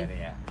underwear, underneath.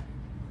 Yeah.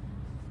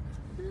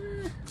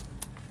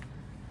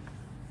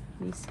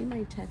 Can you see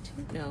my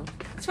tattoo? No.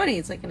 It's funny,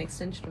 it's like an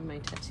extension of my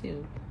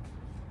tattoo.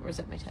 Or is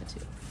it my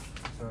tattoo?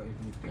 So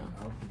if you take No.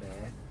 out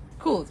that,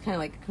 Cool, it's kind of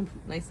like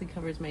nicely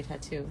covers my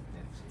tattoo.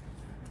 that's it.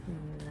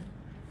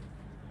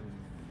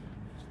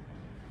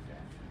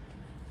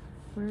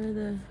 Where are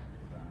the...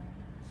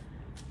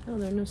 Oh,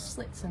 there are no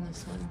slits in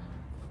this one.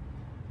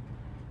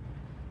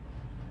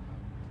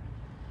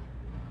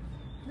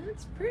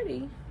 That's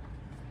pretty.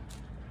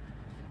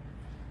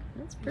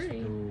 That's It's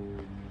pretty. 2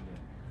 million.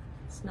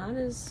 It's not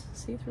as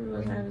see-through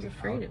as I was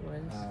afraid it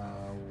was.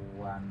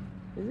 One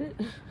Is it?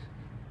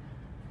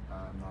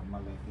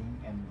 normal legging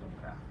and the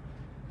bra.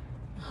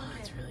 Oh,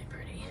 it's really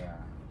pretty. Yeah,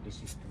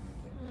 this is 2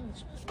 million. Oh,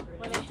 it's really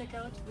When I pretty. take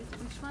out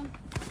which one?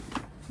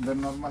 The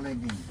normal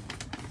legging.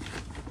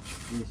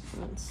 This.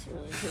 That's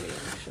really pretty,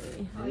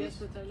 actually. Oh yes,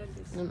 but I like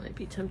this. I might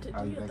be tempted to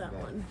I get like that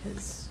that. one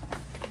because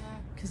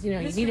Yeah. you know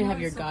you This need to one have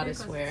your is okay goddess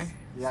 'cause wear. it's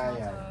Yeah, not,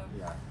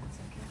 yeah. It's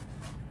okay.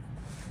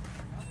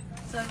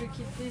 So I will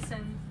keep this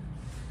and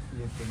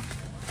You think?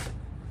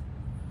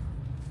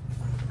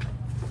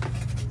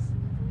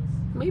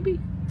 Maybe.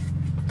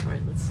 All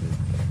right, let's see.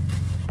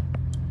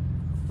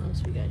 What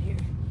else we got here?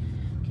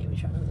 Okay, we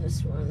try on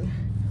this one.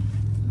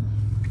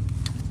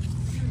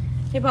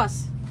 Hey,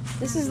 boss.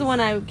 This is the one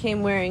I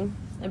came wearing.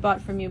 I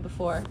bought from you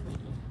before.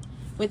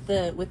 With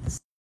the.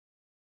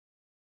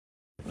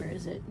 Where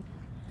is it?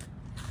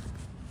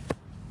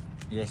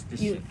 Yes,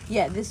 this You.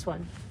 Yeah, this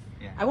one.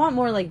 Yeah. I want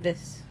more like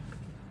this.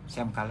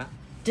 Same color?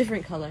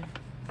 Different color.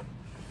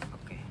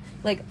 Okay.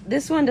 Like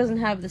this one doesn't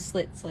have the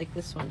slits like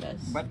this one does.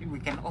 But we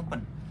can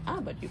open. Ah,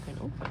 but you can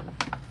open.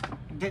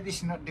 That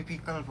is not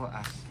difficult for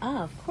us.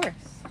 Ah, of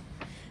course.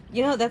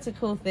 You know, that's a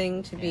cool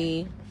thing to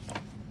be...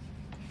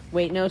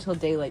 Wait, no, till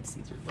daylight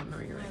sees through. Oh, no,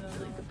 you're right.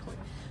 Really good point.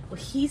 Well,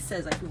 he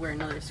says I could wear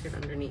another skirt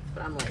underneath,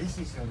 but I'm like, This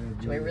is already.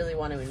 do I really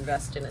want to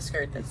invest in a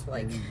skirt that's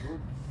like very good.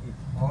 It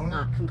all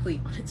not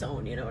complete on its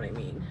own, you know what I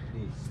mean?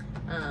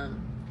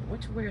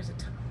 this. Where's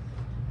it?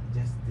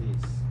 Just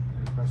this.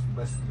 Because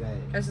birthday.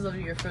 I just love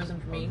you're frozen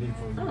for me. Only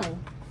for you.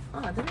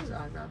 Oh, that is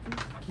odd, Robin.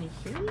 Can you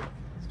hear me?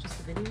 Is it just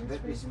the video?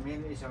 that's That is frozen?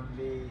 mean is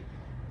only.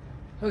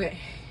 Okay,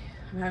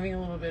 I'm having a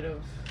little bit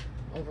of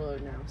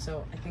overload now.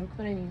 So I think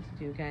what I need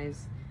to do,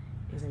 guys,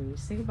 is I need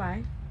to say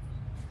goodbye,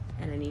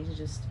 and I need to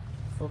just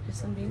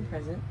focus on being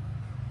present.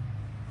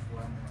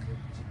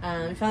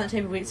 100. I found that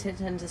type of weights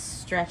tend to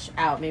stretch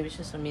out. Maybe it's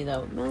just on me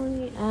though.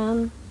 Melanie,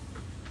 I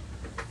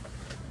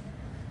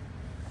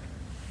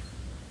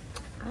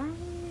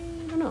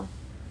don't know.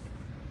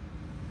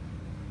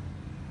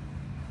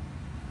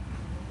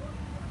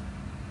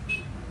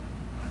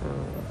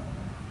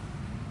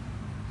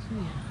 So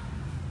yeah.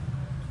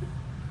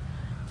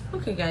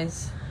 Okay,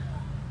 guys.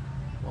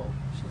 Whoa,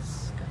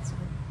 she's got some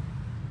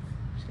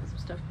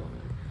stuff going on.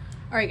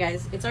 All right,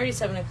 guys. It's already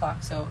 7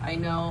 o'clock, so I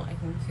know I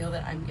can feel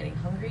that I'm getting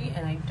hungry,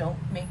 and I don't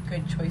make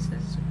good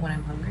choices when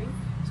I'm hungry.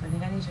 So I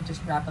think I need to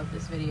just wrap up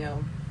this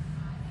video.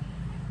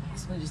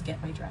 Basically, just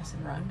get my dress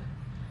and run.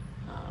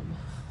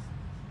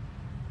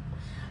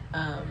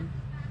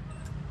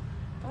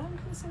 But I'm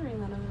considering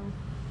that I don't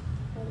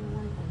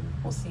want one.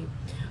 We'll see.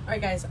 All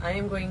right, guys. I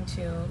am going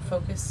to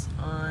focus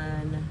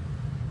on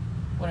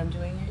what I'm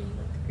doing here. You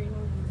like the green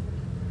one?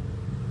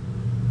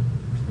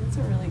 That's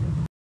a really good.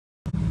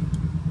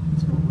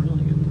 That's a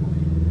really good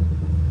point.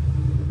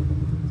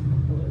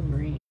 Blue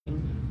green.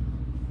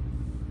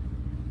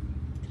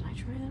 Did I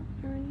try that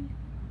one already?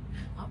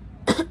 Oh,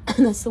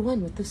 that's the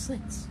one with the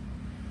slits.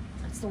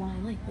 That's the one I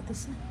like with the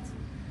slits.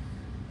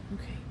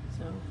 Okay,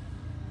 so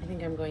I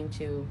think I'm going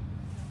to.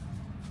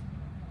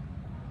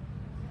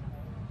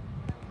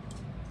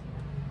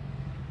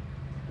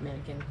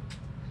 Mannequin.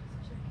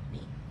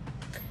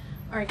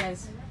 All right,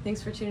 guys.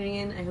 Thanks for tuning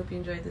in. I hope you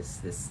enjoyed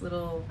this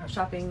little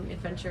shopping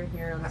adventure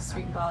here on the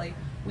street in Bali.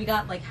 We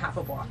got like half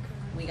a block.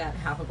 We got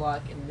half a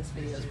block, and this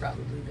video has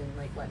probably been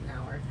like what, an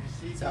hour.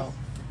 So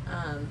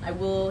I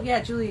will. Yeah,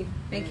 Julie.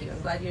 Thank you.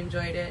 I'm glad you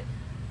enjoyed it.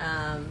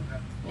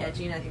 Yeah,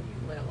 Gina. I think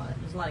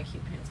there's a lot of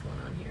cute pants going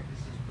on here.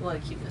 A lot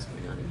of cuteness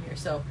going on in here.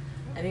 So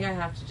I think I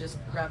have to just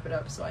wrap it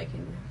up so I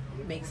can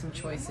make some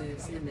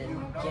choices and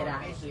then get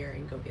out of here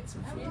and go get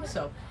some food.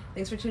 So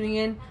thanks for tuning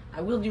in.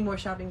 I will do more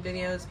shopping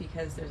videos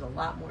because there's a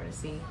lot more to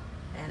see,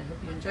 and I hope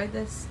you enjoyed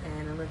this,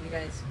 and I love you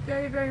guys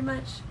very, very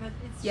much.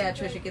 Yeah,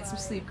 Trisha, get some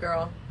sleep,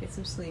 girl. Get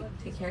some sleep.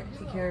 Take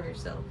care of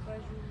yourself.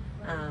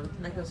 And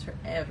that goes for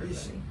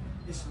everybody.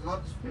 It's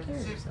not Take care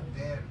of expensive yourself.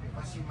 there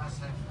because you must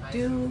have nice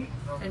Do looking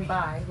from and it.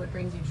 buy what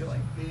brings you joy.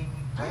 Being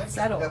Don't that's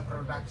settle. the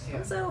production.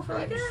 Don't settle for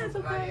like, Like yeah, it's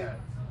okay. supplier.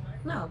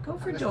 No, go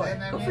for joy.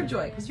 Understand, Go I for mean?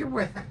 joy, because you're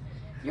worth it.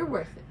 You're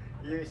worth it.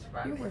 Yes,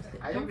 but You're worth it.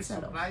 I Don't am a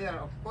settle. supplier,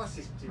 of course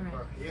it's cheaper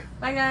Alright. here.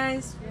 Bye,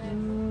 guys.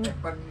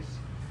 But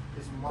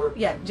it's more.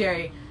 Yeah,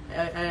 Jerry.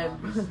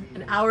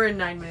 An hour and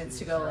 9 minutes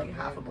to go, like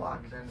half a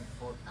block. Than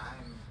 4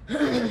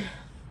 times.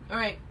 All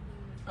right,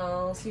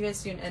 I'll see you guys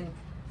soon. And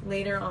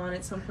later on,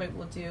 at some point,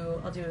 I'll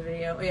do a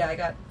video. Oh yeah, I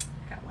got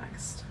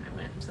waxed. I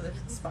went to the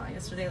spa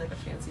yesterday, like a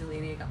fancy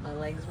lady. I got my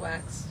legs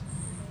waxed.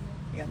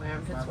 I got my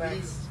armpits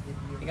waxed.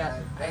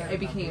 I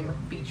became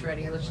beach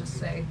ready. Let's just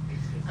say.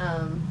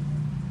 And